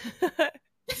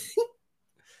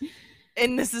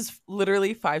 And this is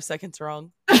literally 5 seconds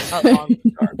wrong.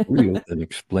 Real and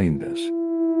explain this.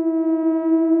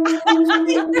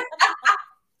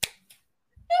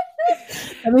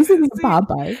 That makes me think of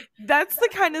Popeye. That's the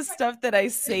kind of stuff that I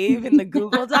save in the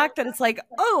Google Doc that it's like,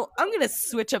 oh, I'm going to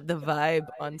switch up the vibe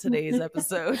on today's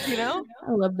episode, you know?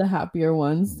 I love the happier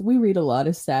ones. We read a lot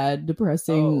of sad,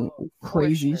 depressing,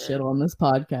 crazy shit on this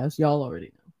podcast. Y'all already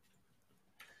know.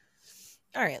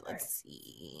 All right, let's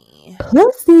see.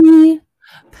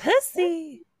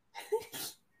 Pussy.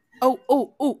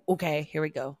 Oh, okay, here we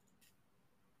go.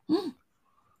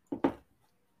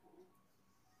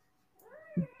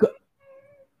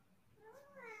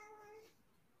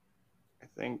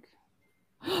 Think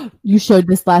you showed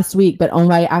this last week, but oh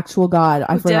my actual God,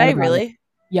 I forgot. Did I really?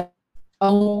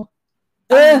 Oh.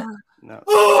 No.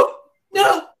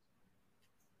 No.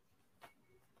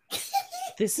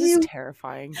 This is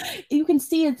terrifying. You can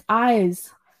see its eyes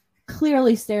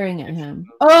clearly staring at him.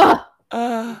 Oh,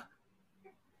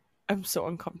 I'm so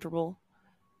uncomfortable.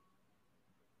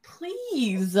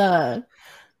 please. Ew. Ew.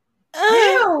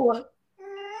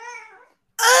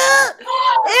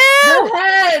 The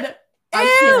head.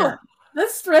 I can't.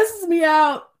 This stresses me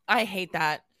out. I hate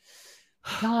that.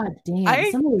 God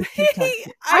damn. Some of these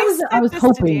TikToks. I was sent this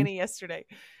hoping. to Danny yesterday.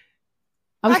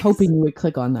 I was hoping you would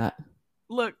click on that.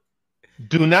 Look.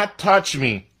 Do not touch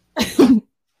me.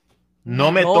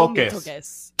 No me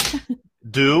toques.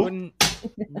 Do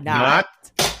not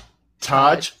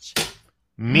touch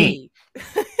me.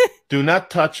 Do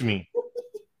not touch me.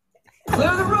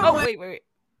 Oh, wait.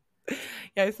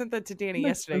 Yeah, I sent that to Danny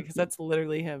yesterday because that's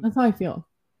literally him. That's how I feel.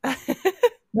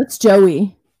 That's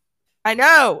Joey. I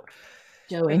know.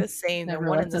 Joey. They're the same. They're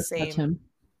one and the same.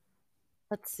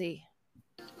 Let's see.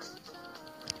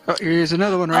 Oh, here's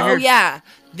another one right here. Oh, yeah.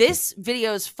 This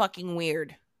video is fucking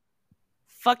weird.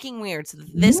 Fucking weird. So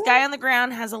this guy on the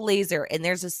ground has a laser, and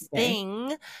there's this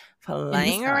thing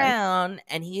flying around,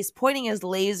 and he's pointing his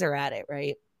laser at it,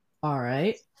 right? All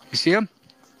right. You see him?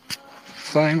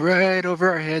 Flying right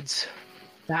over our heads.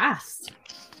 Fast.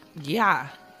 Yeah.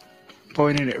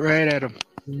 Pointing it right at him.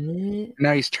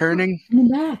 Now he's turning. In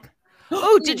the back.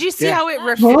 Oh, did you see how it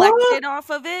reflected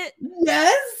off of it?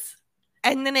 Yes.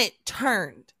 And then it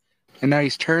turned. And now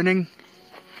he's turning.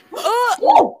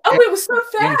 Oh, it was so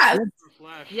fast.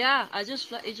 Yeah, it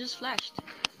just flashed.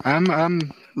 I'm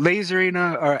lasering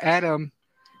at him,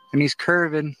 and he's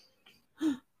curving.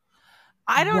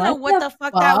 I don't know what the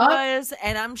fuck that was,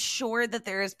 and I'm sure that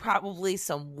there is probably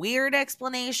some weird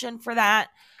explanation for that.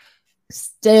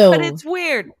 Still, but it's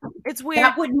weird. It's weird.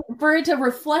 That would, for it to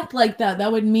reflect like that, that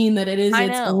would mean that it is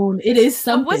its own. It is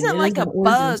something. It wasn't like a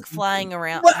bug flying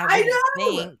around. Well, I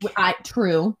know.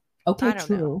 True. Okay,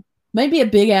 true. Maybe a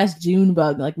big ass June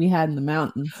bug like we had in the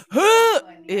mountains.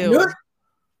 Ew.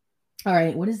 All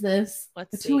right, what is this?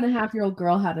 Let's a see. 2.5-year-old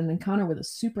girl had an encounter with a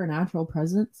supernatural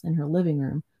presence in her living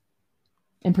room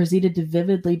and proceeded to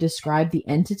vividly describe the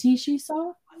entity she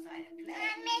saw. I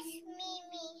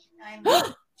miss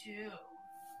you.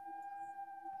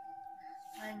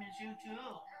 I miss you too.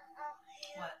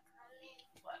 What?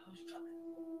 Who's coming?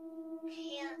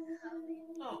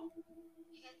 Oh.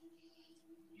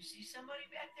 You see somebody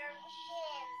back there?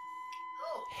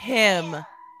 Him. Him?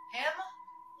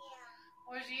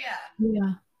 Where's he at?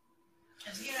 Yeah.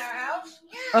 Is he in our house?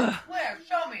 Ugh. Where?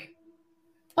 Show me.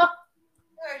 Oh.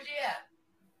 Where's he at?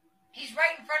 He's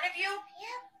right in front of you?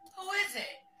 Yep. Who is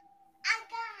it? A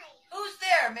guy. Who's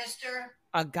there, mister?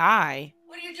 A guy.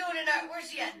 What are you doing in our... Where's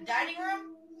he at? In the dining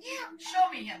room? Yeah. Show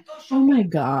me him. Go show Oh me. my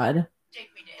god.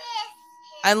 Take me there.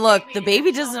 And look, the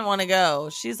baby doesn't want to go.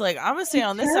 She's like, I'm going to stay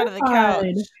on this side of the couch.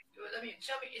 Let me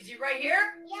show me. Is he right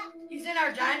here? Yeah. He's in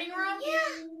our dining room?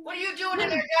 Yeah. What are you doing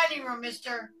in our dining room,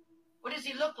 mister? What does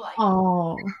he look like?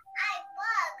 Oh.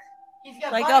 He's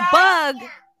got Like bug a bug. eyes?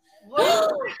 What are you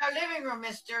doing in our living room,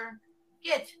 mister?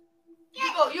 Get.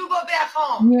 You go back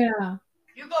home. Yeah.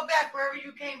 You go back wherever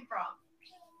you came from.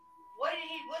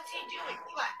 What's he doing?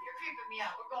 Come on, you're creeping me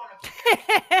out. We're going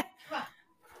upstairs. Come on.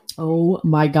 Oh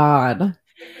my god.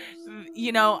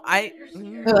 You know,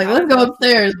 They're like, let's go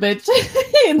upstairs, bitch.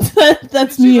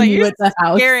 That's me and you at the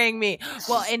house. Scaring me.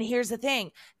 Well, and here's the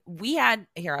thing.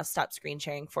 I'll stop screen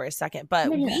sharing for a second, but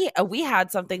we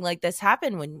had something like this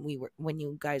happen when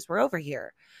you guys were over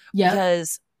here. Yeah.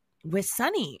 Because with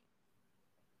Sunny.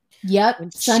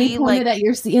 Yep. Sunny pointed at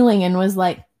your ceiling and was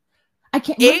like, I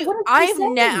can't.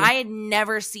 I had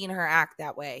never seen her act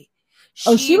that way.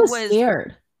 She was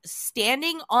scared.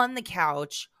 Standing on the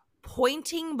couch,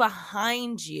 pointing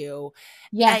behind you.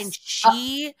 Yes. And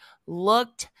she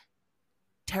looked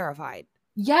terrified.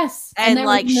 Yes. And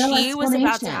like she was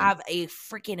about to have a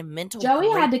freaking mental Joey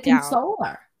breakdown. had to console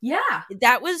her. Yeah.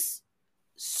 That was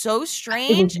so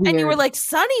strange. And you were like,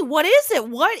 Sunny, what is it?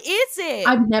 What is it?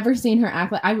 I've never seen her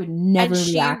act like I would never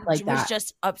react like that. She was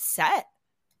just upset.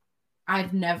 I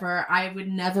would never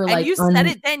and you said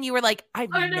it then. You were like, I've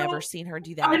never seen her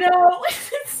do that. I know.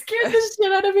 It scared the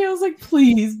shit out of me. I was like,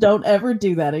 please don't ever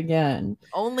do that again.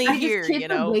 Only here, kids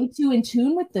are way too in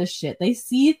tune with this shit. They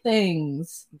see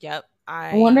things. Yep.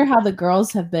 I wonder how the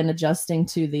girls have been adjusting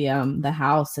to the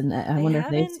house, and I wonder if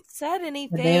they've said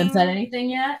anything. They haven't said anything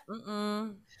yet.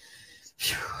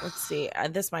 Let's see.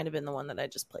 This might have been the one that I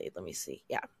just played. Let me see.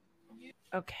 Yeah.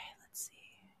 Okay. Let's see.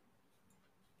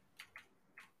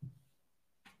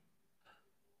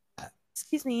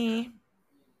 Excuse me.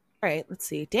 All right. Let's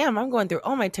see. Damn, I'm going through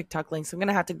all my TikTok links. I'm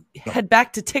gonna have to head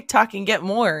back to TikTok and get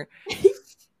more.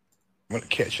 I'm gonna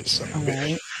catch it. Son of a Right.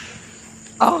 bitch.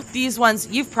 Oh, these ones,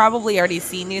 you've probably already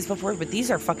seen these before, but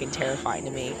these are fucking terrifying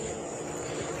to me.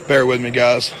 Bear with me,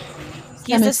 guys.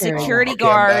 He's a Cemetery. security Okay, I'm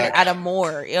guard back. at a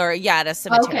morgue, or at a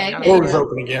cemetery. Okay. not a Door's morgue.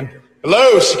 open again.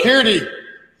 Hello, security.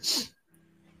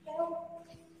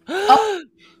 Oh.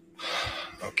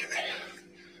 Okay.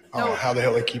 I don't know how the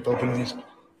hell they keep opening these.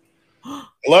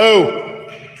 Hello.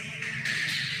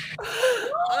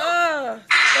 The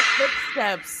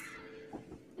footsteps.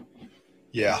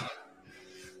 Yeah.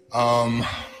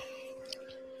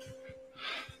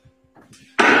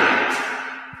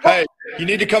 Hey, you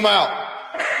need to come out.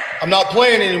 I'm not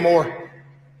playing anymore.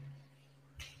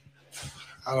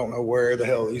 I don't know where the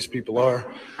hell these people are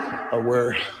or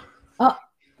where.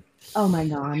 Oh my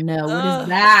God, no. What is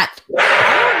that?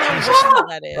 I don't know what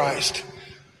that is. Christ.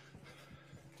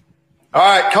 All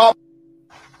right, calm.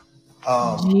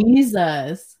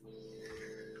 Jesus.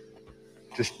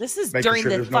 Just This is making during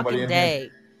sure the there's nobody fucking in day.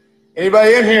 here.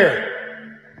 Anybody in here?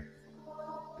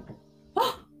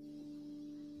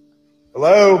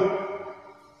 Hello?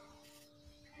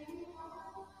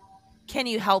 Can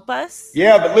you help us?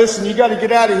 Yeah, but listen, you got to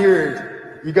get out of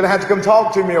here. You're going to have to come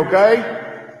talk to me, okay?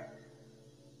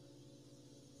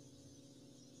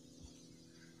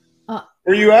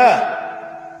 Where you at?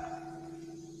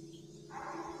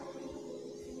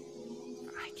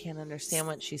 I can't understand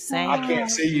what she's saying. I can't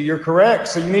see you. You're correct.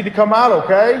 So you need to come out,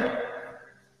 okay?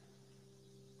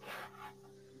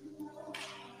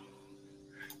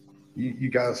 You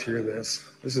guys hear this?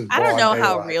 This is I don't know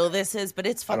how daylight. real this is, but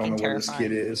it's I don't fucking know where this terrifying.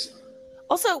 kid is.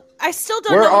 Also, I still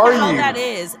don't Where know what the are hell you? that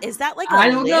is. Is that like a I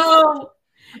don't lift? know.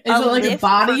 Is it like a lift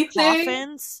body for thing?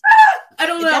 coffins? I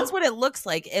don't know. That's what it looks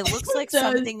like. It looks like does.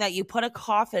 something that you put a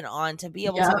coffin on to be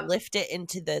able to Yep. lift it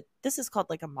into the. This is called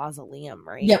like a mausoleum,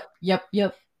 right?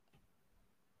 Yep.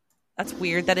 That's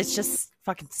weird that it's just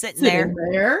fucking sitting Sitting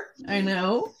there. there. I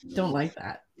know. Don't like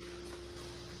that.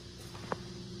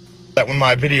 That when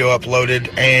my video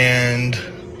uploaded, and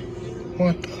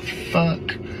what the fuck?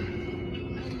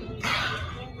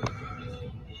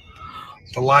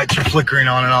 The lights are flickering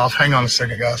on and off. Hang on a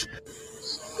second, guys.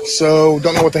 So,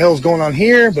 don't know what the hell's going on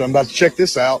here, but I'm about to check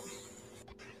this out.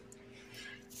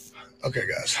 Okay,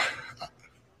 guys.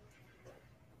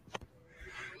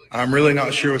 I'm really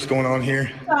not sure what's going on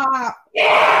here. Stop.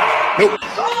 Nope.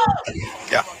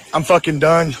 Yeah, I'm fucking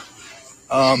done.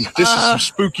 This is some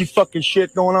spooky fucking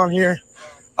shit going on here.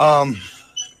 Oh.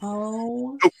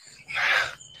 Nope.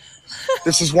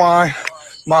 This is why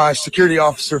my security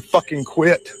officer fucking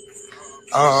quit.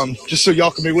 Just so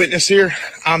y'all can be witness here.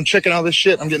 I'm checking all this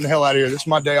shit. I'm getting the hell out of here. This is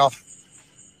my day off.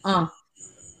 I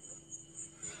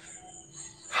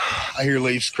hear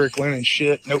leaves crickling and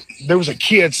shit. Nope. There was a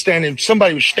kid standing.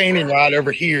 Somebody was standing right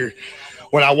over here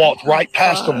when I walked right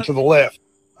past them to the left.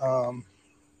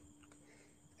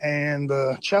 And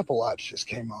the chapel lights just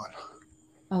came on.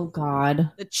 Oh God.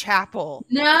 The chapel.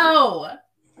 No.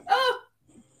 Oh.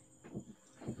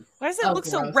 Why does it look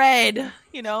so red?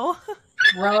 You know?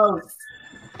 Gross.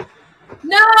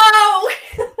 No.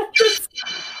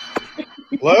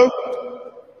 Hello?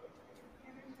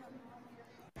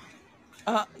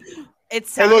 It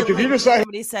sounded look, if like you decide-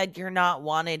 somebody said you're not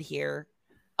wanted here.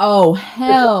 Oh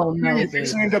hell no. You're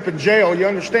fixing to end up in jail. You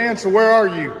understand? So where are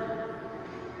you?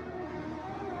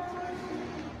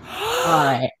 All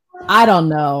right. I don't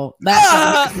know.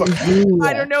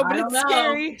 I don't know, but it's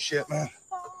scary. Shit, man.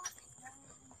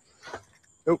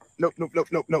 Nope.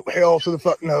 Hell to the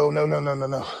fuck.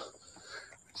 No.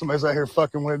 Somebody's out here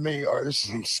fucking with me. Or this is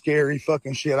some scary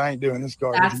fucking shit. I ain't doing this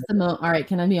garbage. That's the moment. All right,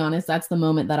 can I be honest? That's the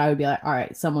moment that I would be like, all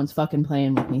right, someone's fucking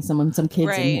playing with me. Some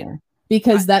kids in here.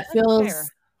 Because that feels fair.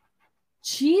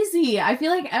 cheesy. I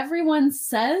feel like everyone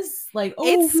says like, oh,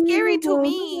 It's scary to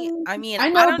me. I mean,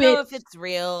 I don't know if it's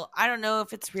real. I don't know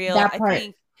if it's real. That part,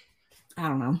 I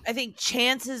don't know. I think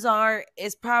chances are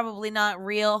it's probably not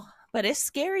real, but it's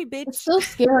scary, bitch. It's so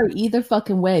scary either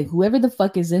fucking way. Whoever the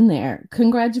fuck is in there,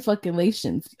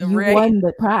 congratulations. You won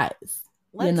the prize.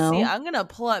 Let's see. I'm gonna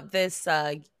pull up this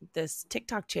this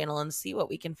TikTok channel and see what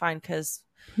we can find because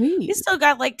we still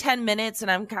got like 10 minutes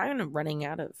and I'm kind of running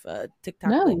out of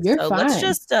TikTok links. You're so fine. let's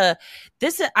just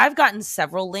I've gotten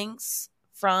several links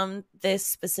from this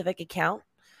specific account,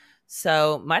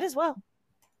 so might as well.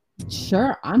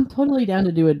 Sure, I'm totally down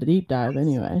to do a deep dive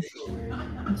anyway.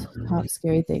 Top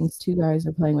scary things. 2 guys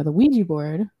are playing with a Ouija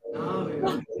board.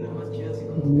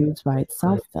 It moves by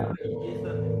itself though.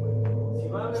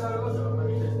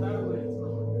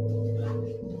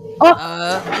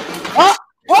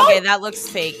 Okay, that looks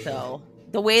fake though.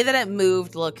 The way that it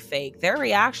moved looked fake. Their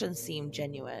reactions seemed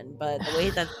genuine, but the way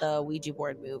that the Ouija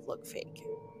board moved looked fake.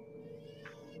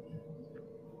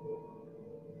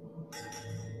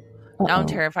 Now I'm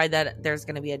terrified that there's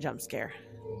going to be a jump scare.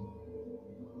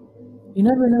 You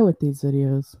never know with these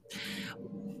videos.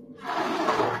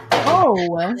 Oh,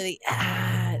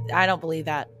 I don't believe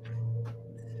that.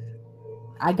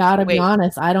 I gotta be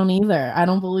honest. I don't either. I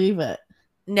don't believe it.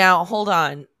 Now, hold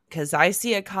on, because I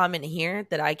see a comment here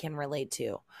that I can relate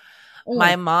to.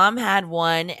 My mom had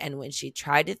one, and when she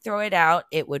tried to throw it out,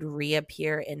 it would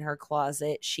reappear in her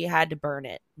closet. She had to burn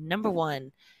it. Number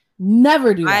one,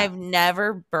 never do that. I've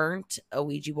never burnt a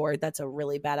Ouija board. That's a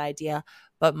really bad idea.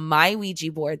 But my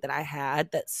Ouija board that I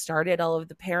had that started all of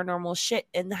the paranormal shit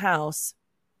in the house,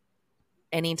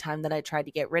 anytime that I tried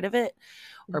to get rid of it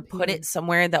or put it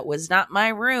somewhere that was not my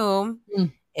room,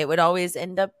 it would always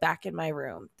end up back in my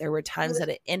room. There were times that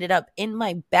it ended up in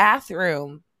my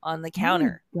bathroom on the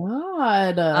counter.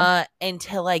 God.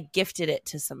 Until I gifted it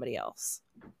to somebody else.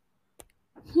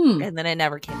 And then it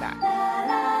never came back.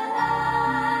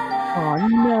 Oh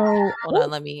no. Hold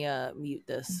on, let me mute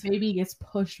this. Baby gets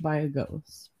pushed by a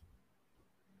ghost.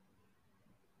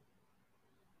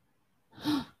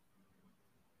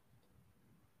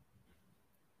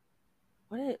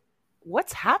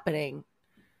 What's happening?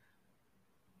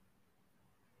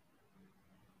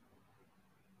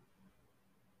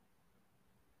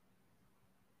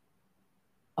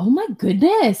 Oh my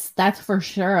goodness. That's for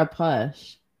sure a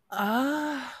push.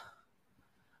 I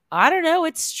don't know.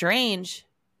 It's strange.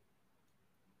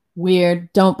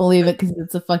 Weird. Don't believe it because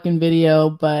it's a fucking video,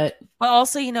 but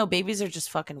also, babies are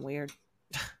just fucking weird.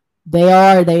 They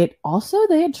are. They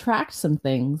attract some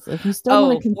things. If you still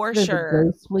want to consider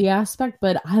the ghostly aspect,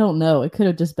 but I don't know. It could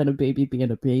have just been a baby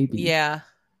being a baby. Yeah.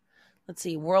 Let's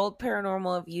see. World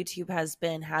Paranormal of YouTube has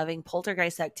been having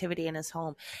poltergeist activity in his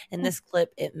home. In this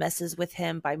clip, it messes with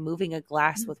him by moving a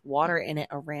glass with water in it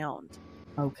around.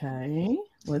 Okay.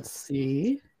 Let's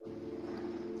see.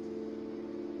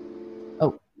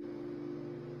 Oh.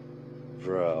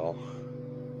 Bro.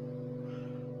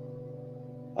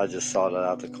 I just saw that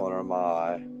out the corner of my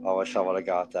eye. I wish I would have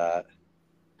got that.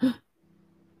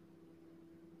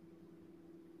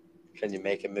 Can you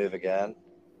make it move again?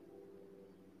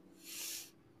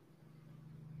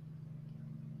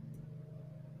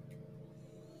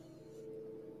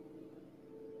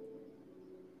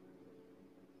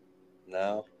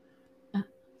 No?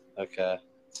 Okay.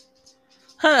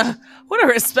 Huh. What a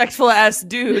respectful ass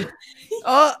dude.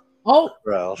 Oh,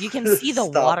 bro. You can see the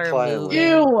water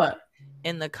moving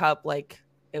in the cup like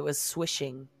it was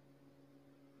swishing.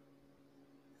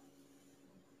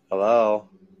 Hello?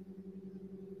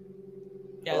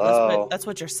 Yeah, Hello? that's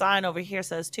what your sign over here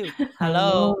says too.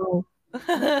 Hello.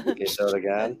 Can you show it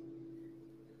again?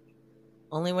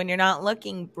 Only when you're not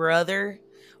looking, brother.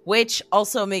 Which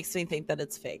also makes me think that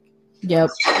it's fake. Yep.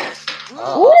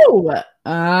 Oh,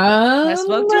 I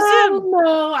spoke too soon.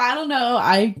 I don't know.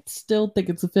 I still think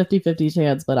it's a 50-50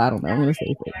 chance, but I don't know. I'm going to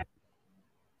say fake.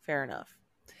 Fair enough.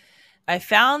 I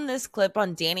found this clip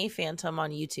on Danny Phantom on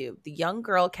YouTube. The young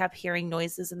girl kept hearing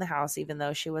noises in the house even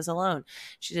though she was alone.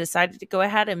 She decided to go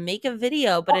ahead and make a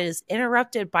video, but it is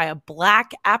interrupted by a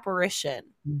black apparition.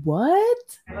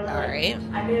 What? All right.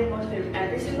 I've been going through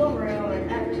every single room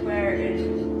and everywhere,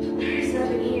 and there's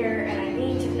nothing here, and I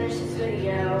need to finish this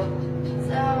video,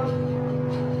 so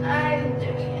I'm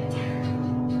doing it.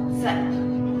 So,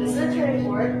 this is a turning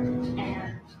board,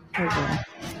 and... Okay.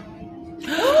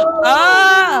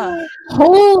 Ah!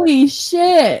 Holy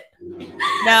shit!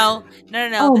 No.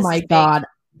 Oh my god!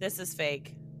 This is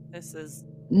fake. This is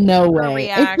no way.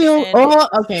 It feels.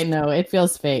 Okay. No, it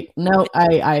feels fake. No,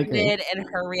 I agree. And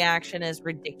her reaction is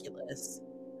ridiculous.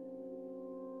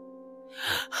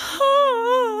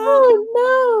 Oh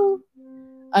no!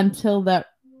 Until that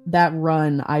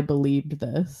run, I believed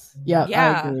this. Yep,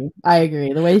 yeah, I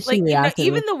agree. The way she reacted,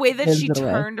 even the way that she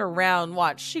turned around,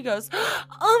 watch. She goes,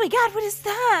 "Oh my god, what is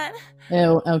that?"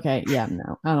 Oh, okay, yeah,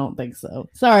 no, I don't think so.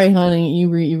 Sorry, honey, you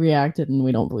reacted, and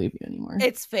we don't believe you anymore.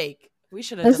 It's fake. We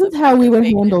should have. This is how we would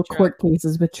handle court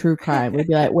cases with true crime. We'd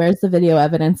be like, "Where's the video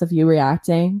evidence of you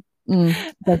reacting?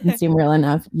 Doesn't seem real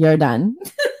enough. You're done."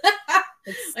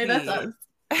 That's us.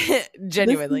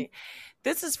 Genuinely.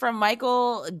 This is from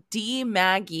Michael D.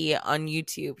 Maggie on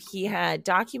YouTube. He had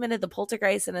documented the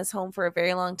poltergeist in his home for a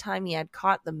very long time. He had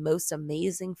caught the most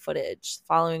amazing footage. The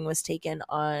following was taken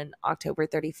on October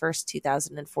 31st,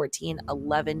 2014,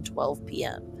 11:12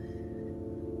 p.m.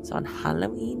 It's on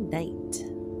Halloween night.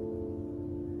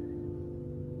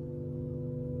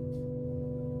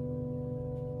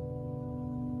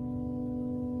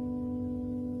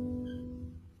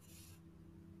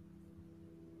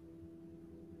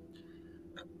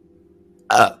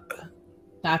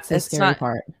 That's the scary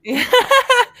part.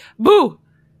 Boo!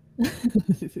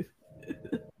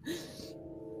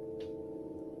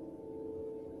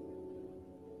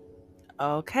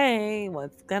 Okay,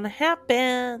 what's gonna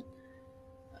happen?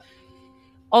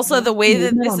 Also, the way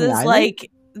that this is like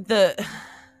the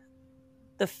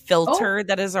filter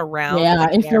that is around. Yeah,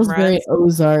 it feels very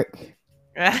Ozark.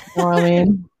 You know what I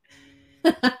mean?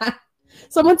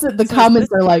 Someone said the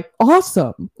comments are like,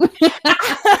 awesome.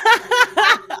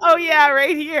 Oh yeah,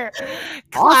 right here.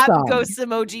 Clap ghost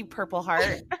emoji, purple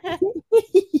heart.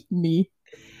 Me.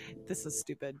 This is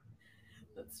stupid.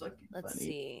 That's fucking Let's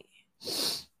funny.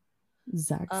 see.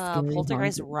 Zach's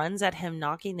Poltergeist runs at him,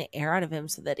 knocking the air out of him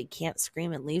so that he can't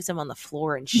scream, and leaves him on the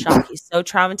floor in shock. He's so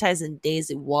traumatized and dazed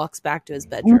he walks back to his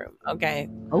bedroom. Okay.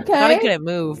 Thought he couldn't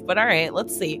move, but all right,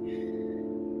 let's see.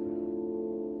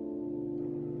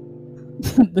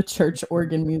 The church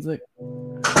organ music.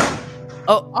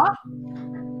 Oh.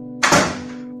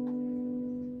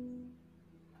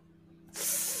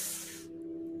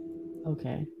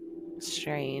 Okay.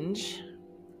 Strange.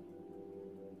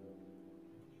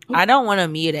 I don't want to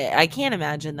mute it. I can't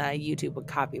imagine that YouTube would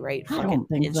copyright fucking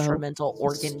instrumental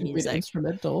organ music.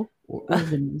 Instrumental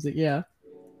organ music, yeah.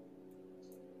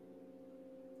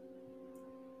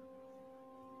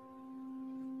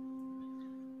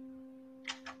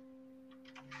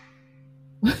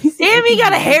 Damn, he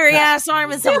got a hairy ass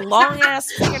arm and some long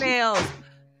ass fingernails.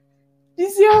 Do you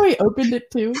see how he opened it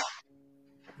too?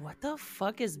 What the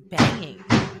fuck is banging?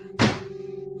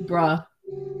 Bruh.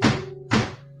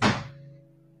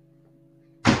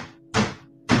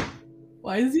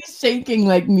 Why is he shaking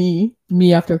like me?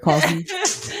 Me after coffee.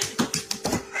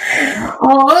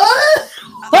 What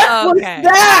was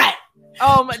that?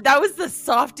 Oh, that was the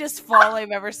softest fall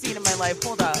I've ever seen in my life.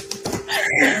 Hold up.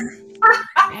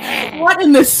 What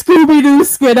in the Scooby-Doo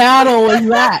skedaddle was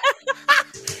that?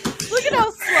 Look at how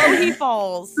slow he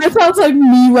falls. That sounds like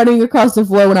me running across the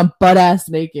floor when I'm butt-ass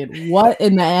naked. What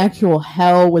in the actual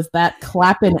hell was that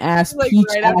clapping ass like peach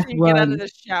right ass after you run? get out of the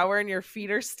shower and your feet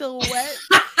are still wet.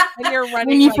 And you're running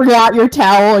When you forgot your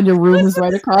towel and your room is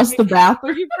right across the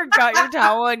bathroom. You forgot your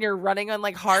towel and you're running on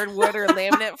like hardwood or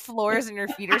laminate floors and your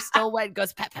feet are still wet. It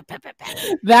goes pat, pat, pat, pat, pat.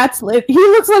 That's lit. He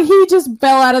looks like he just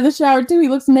fell out of the shower too. He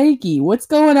looks naked. What's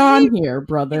going on here,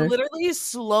 brother? He literally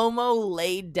slow-mo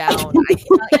laid down. I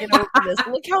cannot get over this.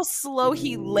 Look how slow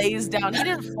he lays down. He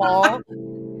didn't fall.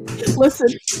 Listen.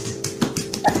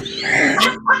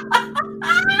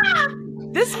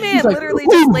 This man literally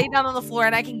just laid down on the floor,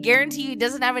 and I can guarantee you he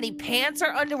doesn't have any pants or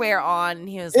underwear on.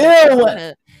 He was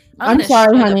like, I'm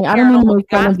sorry, honey. I don't mean to make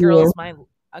fun of you.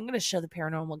 I'm going to show the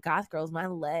paranormal goth girls my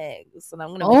legs, and I'm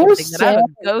going to make them think that I have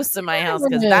a ghost in my house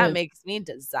because that makes me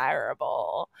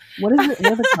desirable. What is it? What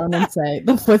do the comments say?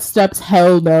 The footsteps?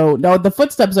 Hell no. No, the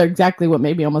footsteps are exactly what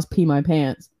made me almost pee my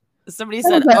pants. Somebody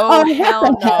said, oh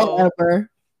hell no.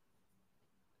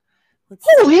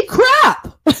 Holy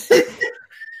crap!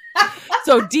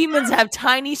 So demons have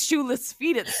tiny shoeless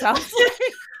feet, it sounds like.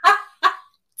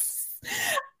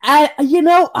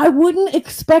 I wouldn't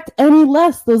expect any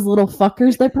less. Those little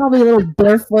fuckers. They're probably little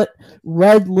barefoot,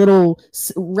 red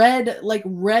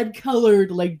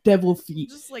colored, like devil feet.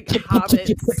 Just like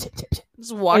hobbits.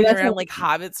 Just walking around like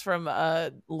hobbits from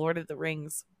Lord of the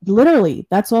Rings. Literally,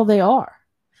 that's all they are.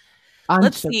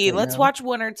 Let's see. Let's watch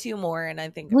one or two more, and I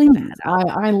think please.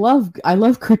 I love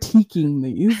critiquing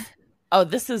these. Oh,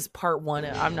 this is part one.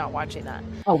 I'm not watching that.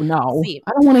 Oh no,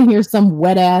 I don't want to hear some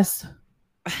wet ass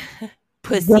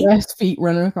pussy, wet ass feet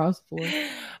running across the floor.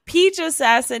 Peach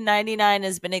Assassin 99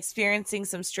 has been experiencing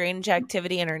some strange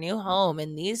activity in her new home.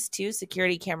 In these 2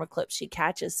 security camera clips, she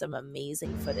catches some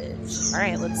amazing footage. All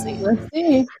right, let's see. Let's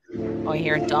see. Oh, I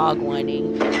hear a dog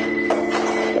whining.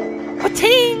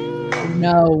 Pating!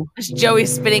 No. There's Joey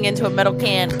spitting into a metal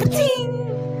can. Pating!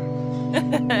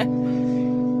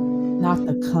 Not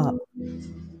the cup.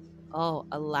 Oh,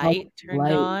 a light turned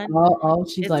on. Oh,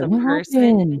 she's it's like, what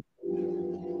happened?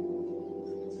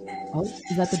 Oh,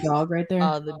 is that the dog right there?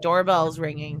 Oh, the doorbell's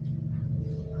ringing.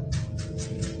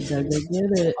 You gotta go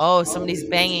get it. Oh, somebody's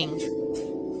banging.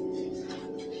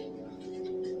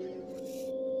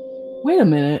 Wait a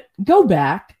minute. Go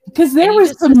back. Because there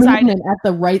was some movement at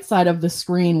the right side of the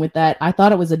screen with that. I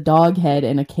thought it was a dog head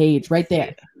in a cage right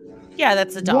there. Yeah,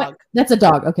 that's a dog. What? That's a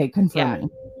dog. Okay, confirming.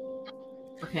 Yeah.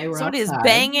 Okay, we're somebody's outside.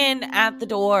 Banging at the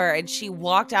door, and she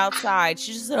walked outside.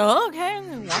 She just said, oh, okay, I'm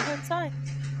going to walk outside.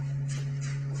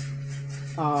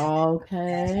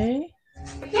 Okay.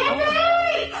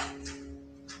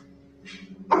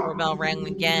 Doorbell rang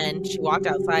again. She walked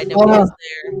outside. Nobody was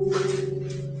there.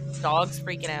 Dog's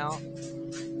freaking out.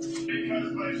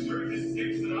 Because my service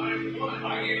 6 and I'm 1.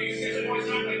 I give you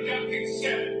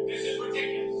 6.9 This is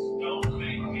ridiculous. Don't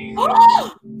make me.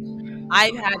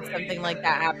 I've had something like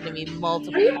that happen to me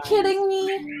multiple times. Are you kidding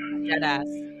me? Deadass.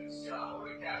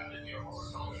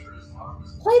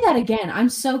 Play that again. I'm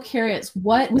so curious.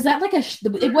 What was that like?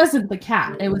 It wasn't the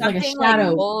cat. It was Something like a shadow.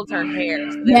 Like holds her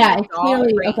hair. So yeah, it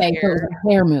clearly. Right okay, so it was her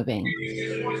hair moving.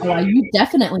 Oh, you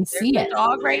definitely see it.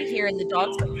 Dog right here, and the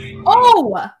dog's like,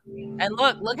 oh! And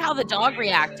look how the dog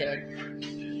reacted.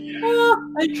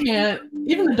 Oh, I can't.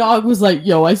 Even the dog was like,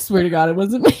 "Yo, I swear to God, it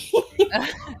wasn't me.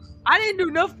 I didn't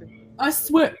do nothing. I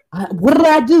swear. What did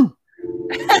I do?"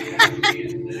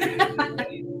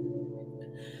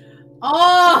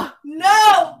 Oh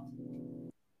no!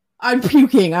 I'm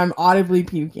puking. I'm audibly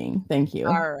puking. Thank you.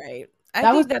 All right.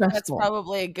 I think that's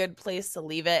probably a good place to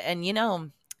leave it. And you know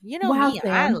wow, me,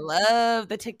 Sam. I love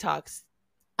the TikToks.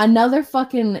 Another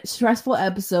fucking stressful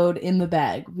episode in the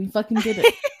bag. We fucking did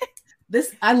it.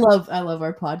 I love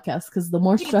our podcast because the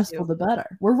more stressful, the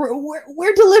better.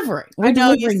 We're delivering. I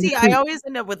know. You see, I always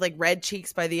end up with like red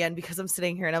cheeks by the end because I'm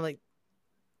sitting here and I'm like,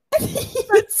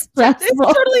 it's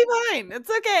totally fine. It's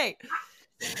okay.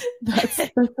 That's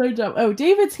so dumb. Oh,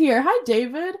 David's here. Hi,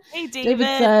 David. Hey, David.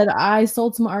 David said, I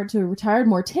sold some art to a retired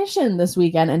mortician this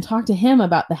weekend and talked to him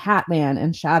about the Hat Man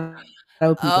and shadow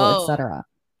people, etc.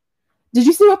 Did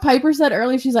you see what Piper said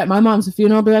earlier? She's like, my mom's a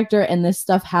funeral director and this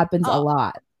stuff happens a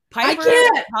lot. Piper,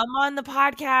 come on the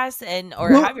podcast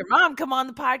or have your mom come on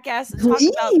the podcast and talk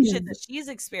about shit that she's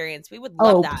experienced. We would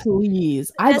love that.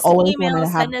 Please. I've always wanted to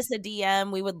have... Send us a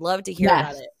DM. We would love to hear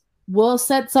about it. We'll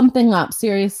set something up,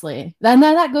 seriously. Then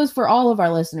that goes for all of our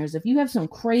listeners. If you have some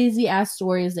crazy ass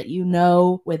stories that you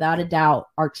know without a doubt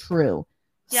are true,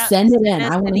 send it in.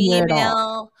 I want to hear it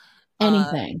all.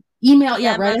 Anything. Email,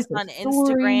 write us on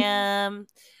Instagram.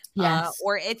 Yes.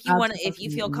 Or if you want to, if you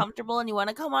feel comfortable and you want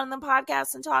to come on the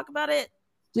podcast and talk about it,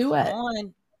 do it. Come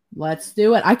on. Let's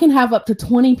do it. I can have up to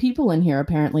 20 people in here,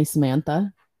 apparently,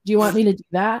 Samantha. Do you want me to do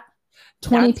that?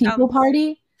 20 people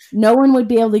party? No one would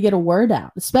be able to get a word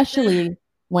out, especially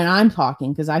when I'm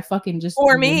talking, because I fucking just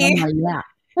or me. Yeah.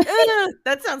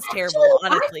 That sounds terrible,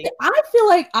 honestly. I feel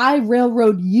like I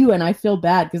railroad you and I feel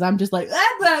bad because I'm just like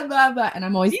blah, blah, blah, and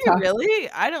I'm always talking. Really?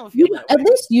 I don't feel that way. At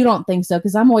least you don't think so,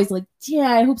 because I'm always like, yeah,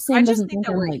 I hope Sam doesn't think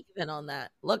that I'm we're like even on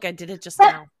that. Look, I did it just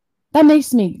now. That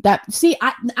makes me see,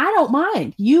 I don't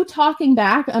mind you talking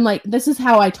back. I'm like, this is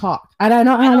how I talk. I don't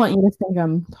want you to think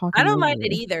I'm talking. I don't mind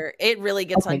it either. It really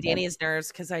gets on Danny's nerves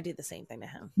because I do the same thing to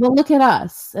him. Well, look at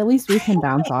us. At least we can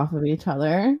bounce off of each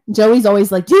other. Joey's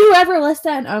always like, do you ever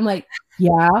listen? I'm like,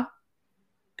 yeah.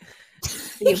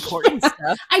 The important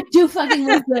stuff. I do fucking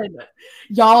listen.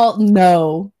 Y'all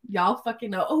know. Y'all fucking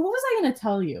know. Oh, what was I going to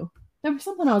tell you? There was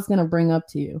something I was going to bring up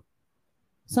to you.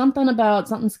 Something about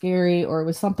something scary, or it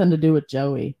was something to do with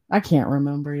Joey. I can't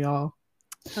remember, y'all.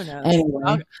 Who knows?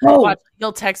 Anyway.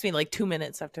 You'll text me like 2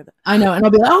 minutes after that. I know, and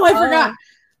I'll be like, oh, I forgot.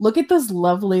 Look at this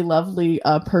lovely, lovely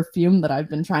perfume that I've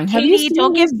been trying. Katie, have you seen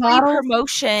don't give free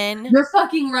promotion. You're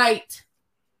fucking right.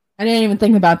 I didn't even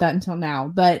think about that until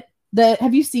now. But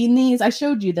have you seen these? I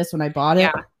showed you this when I bought it.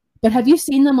 Yeah. But have you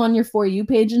seen them on your For You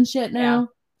page and shit now? Yeah.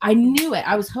 I knew it.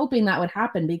 I was hoping that would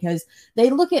happen because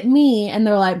they look at me and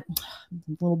they're like,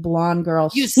 little blonde girl.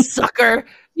 You sucker.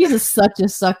 She's such a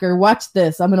sucker. Watch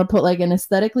this. I'm going to put like an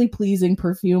aesthetically pleasing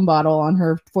perfume bottle on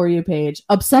her For You page.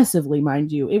 Obsessively,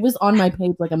 mind you. It was on my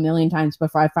page like a million times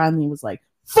before I finally was like,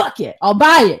 fuck it. I'll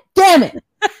buy it. Damn it.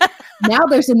 Now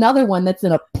there's another one that's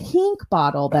in a pink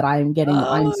bottle that I'm getting.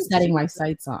 I'm setting my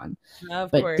sights on.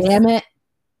 Of but course. Damn it.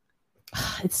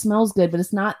 It smells good, but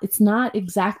it's not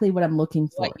exactly what I'm looking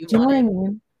for. Do you know what I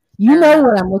mean? You know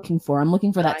what I'm looking for. I'm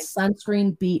looking for that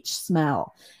sunscreen beach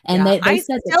smell. And they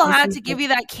said I still had to give you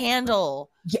that candle.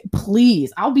 Yeah,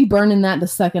 please. I'll be burning that the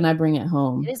second I bring it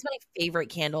home. It is my favorite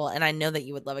candle, and I know that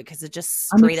you would love it because it just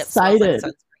straight up smells like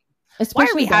sunscreen. Why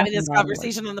are we having this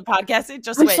conversation on the podcast? It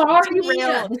just went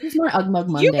derailed. This is my Ugg Mug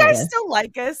Monday. You guys still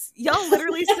like us? Y'all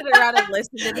literally sit around and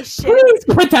listen to this shit. Please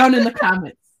put down in the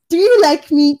comments. Do you like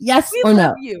me? Yes or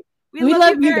no? You. We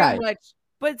love you very much.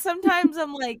 But sometimes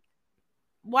I'm like,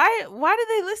 why do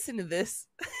they listen to this?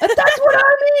 That's what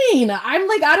I mean. I'm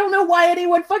like, I don't know why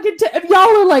anyone fucking y'all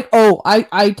are like, oh,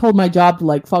 I told my job to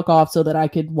like fuck off so that I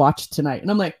could watch tonight.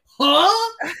 And I'm like,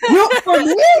 huh? For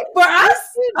me? For us?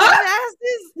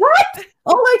 What?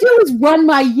 All I do is run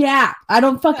my yap. I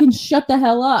don't fucking shut the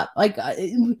hell up. Like,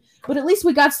 but at least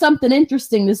we got something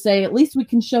interesting to say. At least we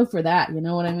can show for that. You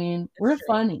know what I mean? We're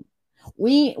funny.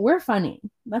 We're funny.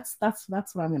 That's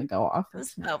what I'm gonna go off.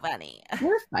 That's so funny.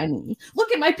 You're funny.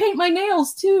 Look at my paint my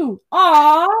nails too.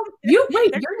 Aw, your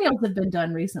nails have been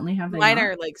done recently, have they? Mine not?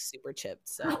 are like super chipped.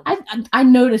 So I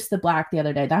noticed the black the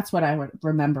other day. That's what I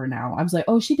remember now. I was like,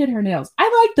 oh, she did her nails.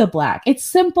 I like the black. It's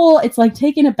simple. It's like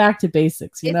taking it back to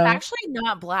basics. You know, it's actually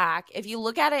not black. If you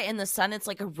look at it in the sun, it's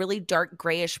like a really dark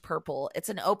grayish purple. It's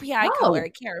an OPI color. I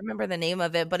can't remember the name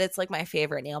of it, but it's like my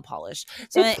favorite nail polish.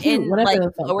 So in like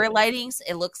lower lightings,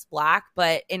 it looks black,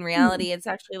 but in reality, it's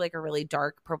actually like a really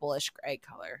dark purplish gray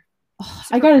color.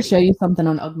 I gotta show you something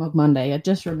on Ugmug Monday. I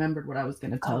just remembered what I was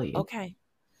gonna tell you. Okay.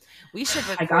 We should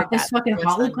I got this fucking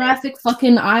holographic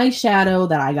fucking eyeshadow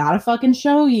that I gotta fucking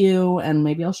show you, and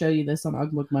maybe I'll show you this on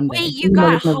Ugmug Monday. Wait, you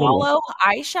got hollow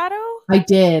eyeshadow? I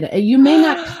did. You may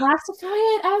not classify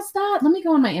it as that. Let me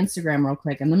go on my Instagram real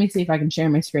quick and let me see if I can share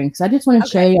my screen because I just want to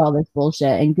show you all this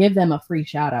bullshit and give them a free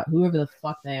shout out, whoever the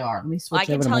fuck they are. Let me switch. I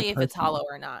can tell you if it's hollow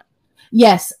or not.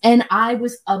 Yes, and I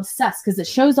was obsessed because it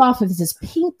shows off as this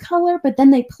pink color, but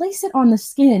then they place it on the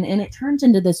skin and it turns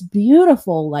into this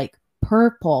beautiful like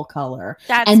purple color.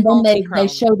 And then they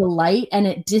show the light and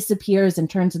it disappears and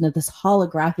turns into this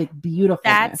holographic beautiful.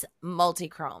 That's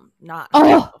multi-chrome, not.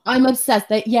 Oh, I'm obsessed.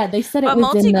 They said it was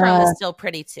multi-chrome is still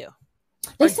pretty too.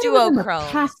 They said duochrome,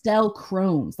 pastel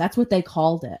chromes. That's what they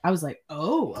called it. I was like,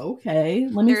 oh, okay.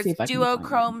 Let me see if I can. There's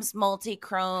duochromes,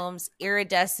 multi-chromes,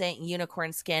 iridescent,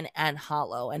 unicorn skin, and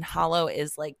hollow. And hollow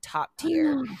is like top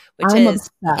tier, which is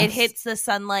obsessed. It hits the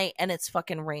sunlight and it's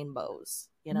fucking rainbows.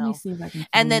 You know. Let me see if I can.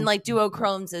 And then like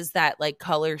duochromes is that like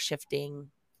color shifting.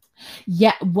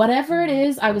 Yeah, whatever it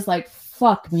is, I was like,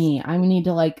 fuck me. I need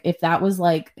to like, if that was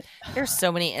like, there's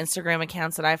so many Instagram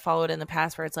accounts that I followed in the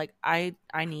past where it's like, I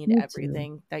need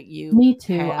everything that you. Me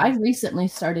too. have. I recently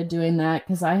started doing that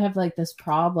because I have like this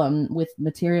problem with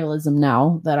materialism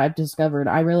now that I've discovered.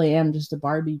 I really am just a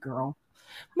Barbie girl.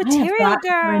 Material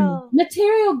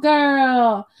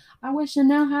girl. I wish I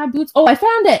now had boots. Oh, I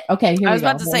found it. Okay, here we go. I was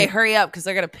about to say, hurry up because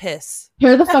they're gonna piss.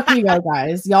 Here the fuck you go,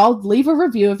 guys. Y'all leave a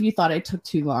review if you thought I took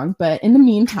too long. But in the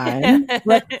meantime,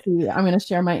 let's see. I'm gonna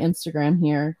share my Instagram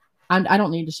here. I don't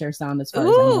need to share sound as far as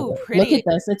I know. Pretty. Look at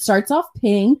this. It starts off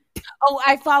pink. Oh,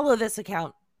 I follow this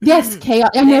account. Yes, Chaos.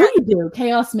 I know you do.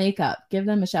 Chaos Makeup. Give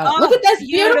them a shout out. Look at this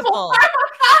beautiful purple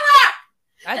color.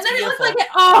 That's and then beautiful. it looks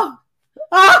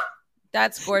like it.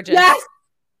 That's gorgeous. Yes.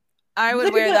 I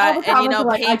would wear that, and you know,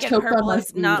 pink and purple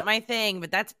is not my thing, but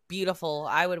that's beautiful.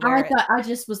 I would wear it. I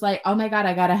just was like, oh my god,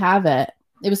 I gotta have it.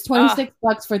 It was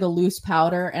 $26 for the loose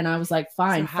powder, and I was like,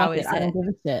 fine, fuck it. I don't give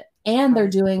a shit. And they're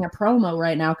doing a promo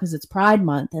right now because it's Pride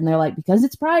Month, and they're like, because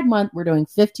it's Pride Month, we're doing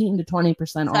 15 to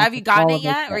 20% off. Have you gotten it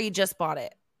yet, or you just bought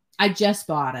it? I just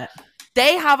bought it.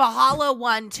 They have a hollow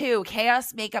one too.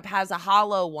 Chaos Makeup has a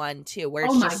hollow one too, where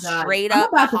it's just straight up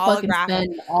I'm about to holographic. fucking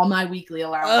spend all my weekly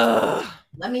allowance.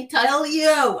 Let me tell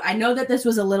you, I know that this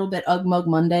was a little bit Ugmug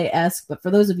Monday-esque, but for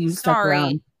those of you who stuck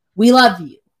around, we love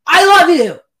you. I love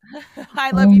you.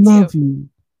 I love you too.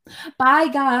 Bye,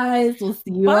 guys. We'll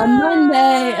see you on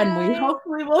Monday, and we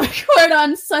hopefully will record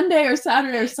on Sunday or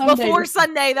Saturday or Sunday. Before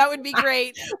Sunday, that would be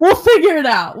great. We'll figure it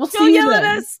out. We'll see you yell then.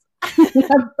 at us.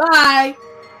 Bye.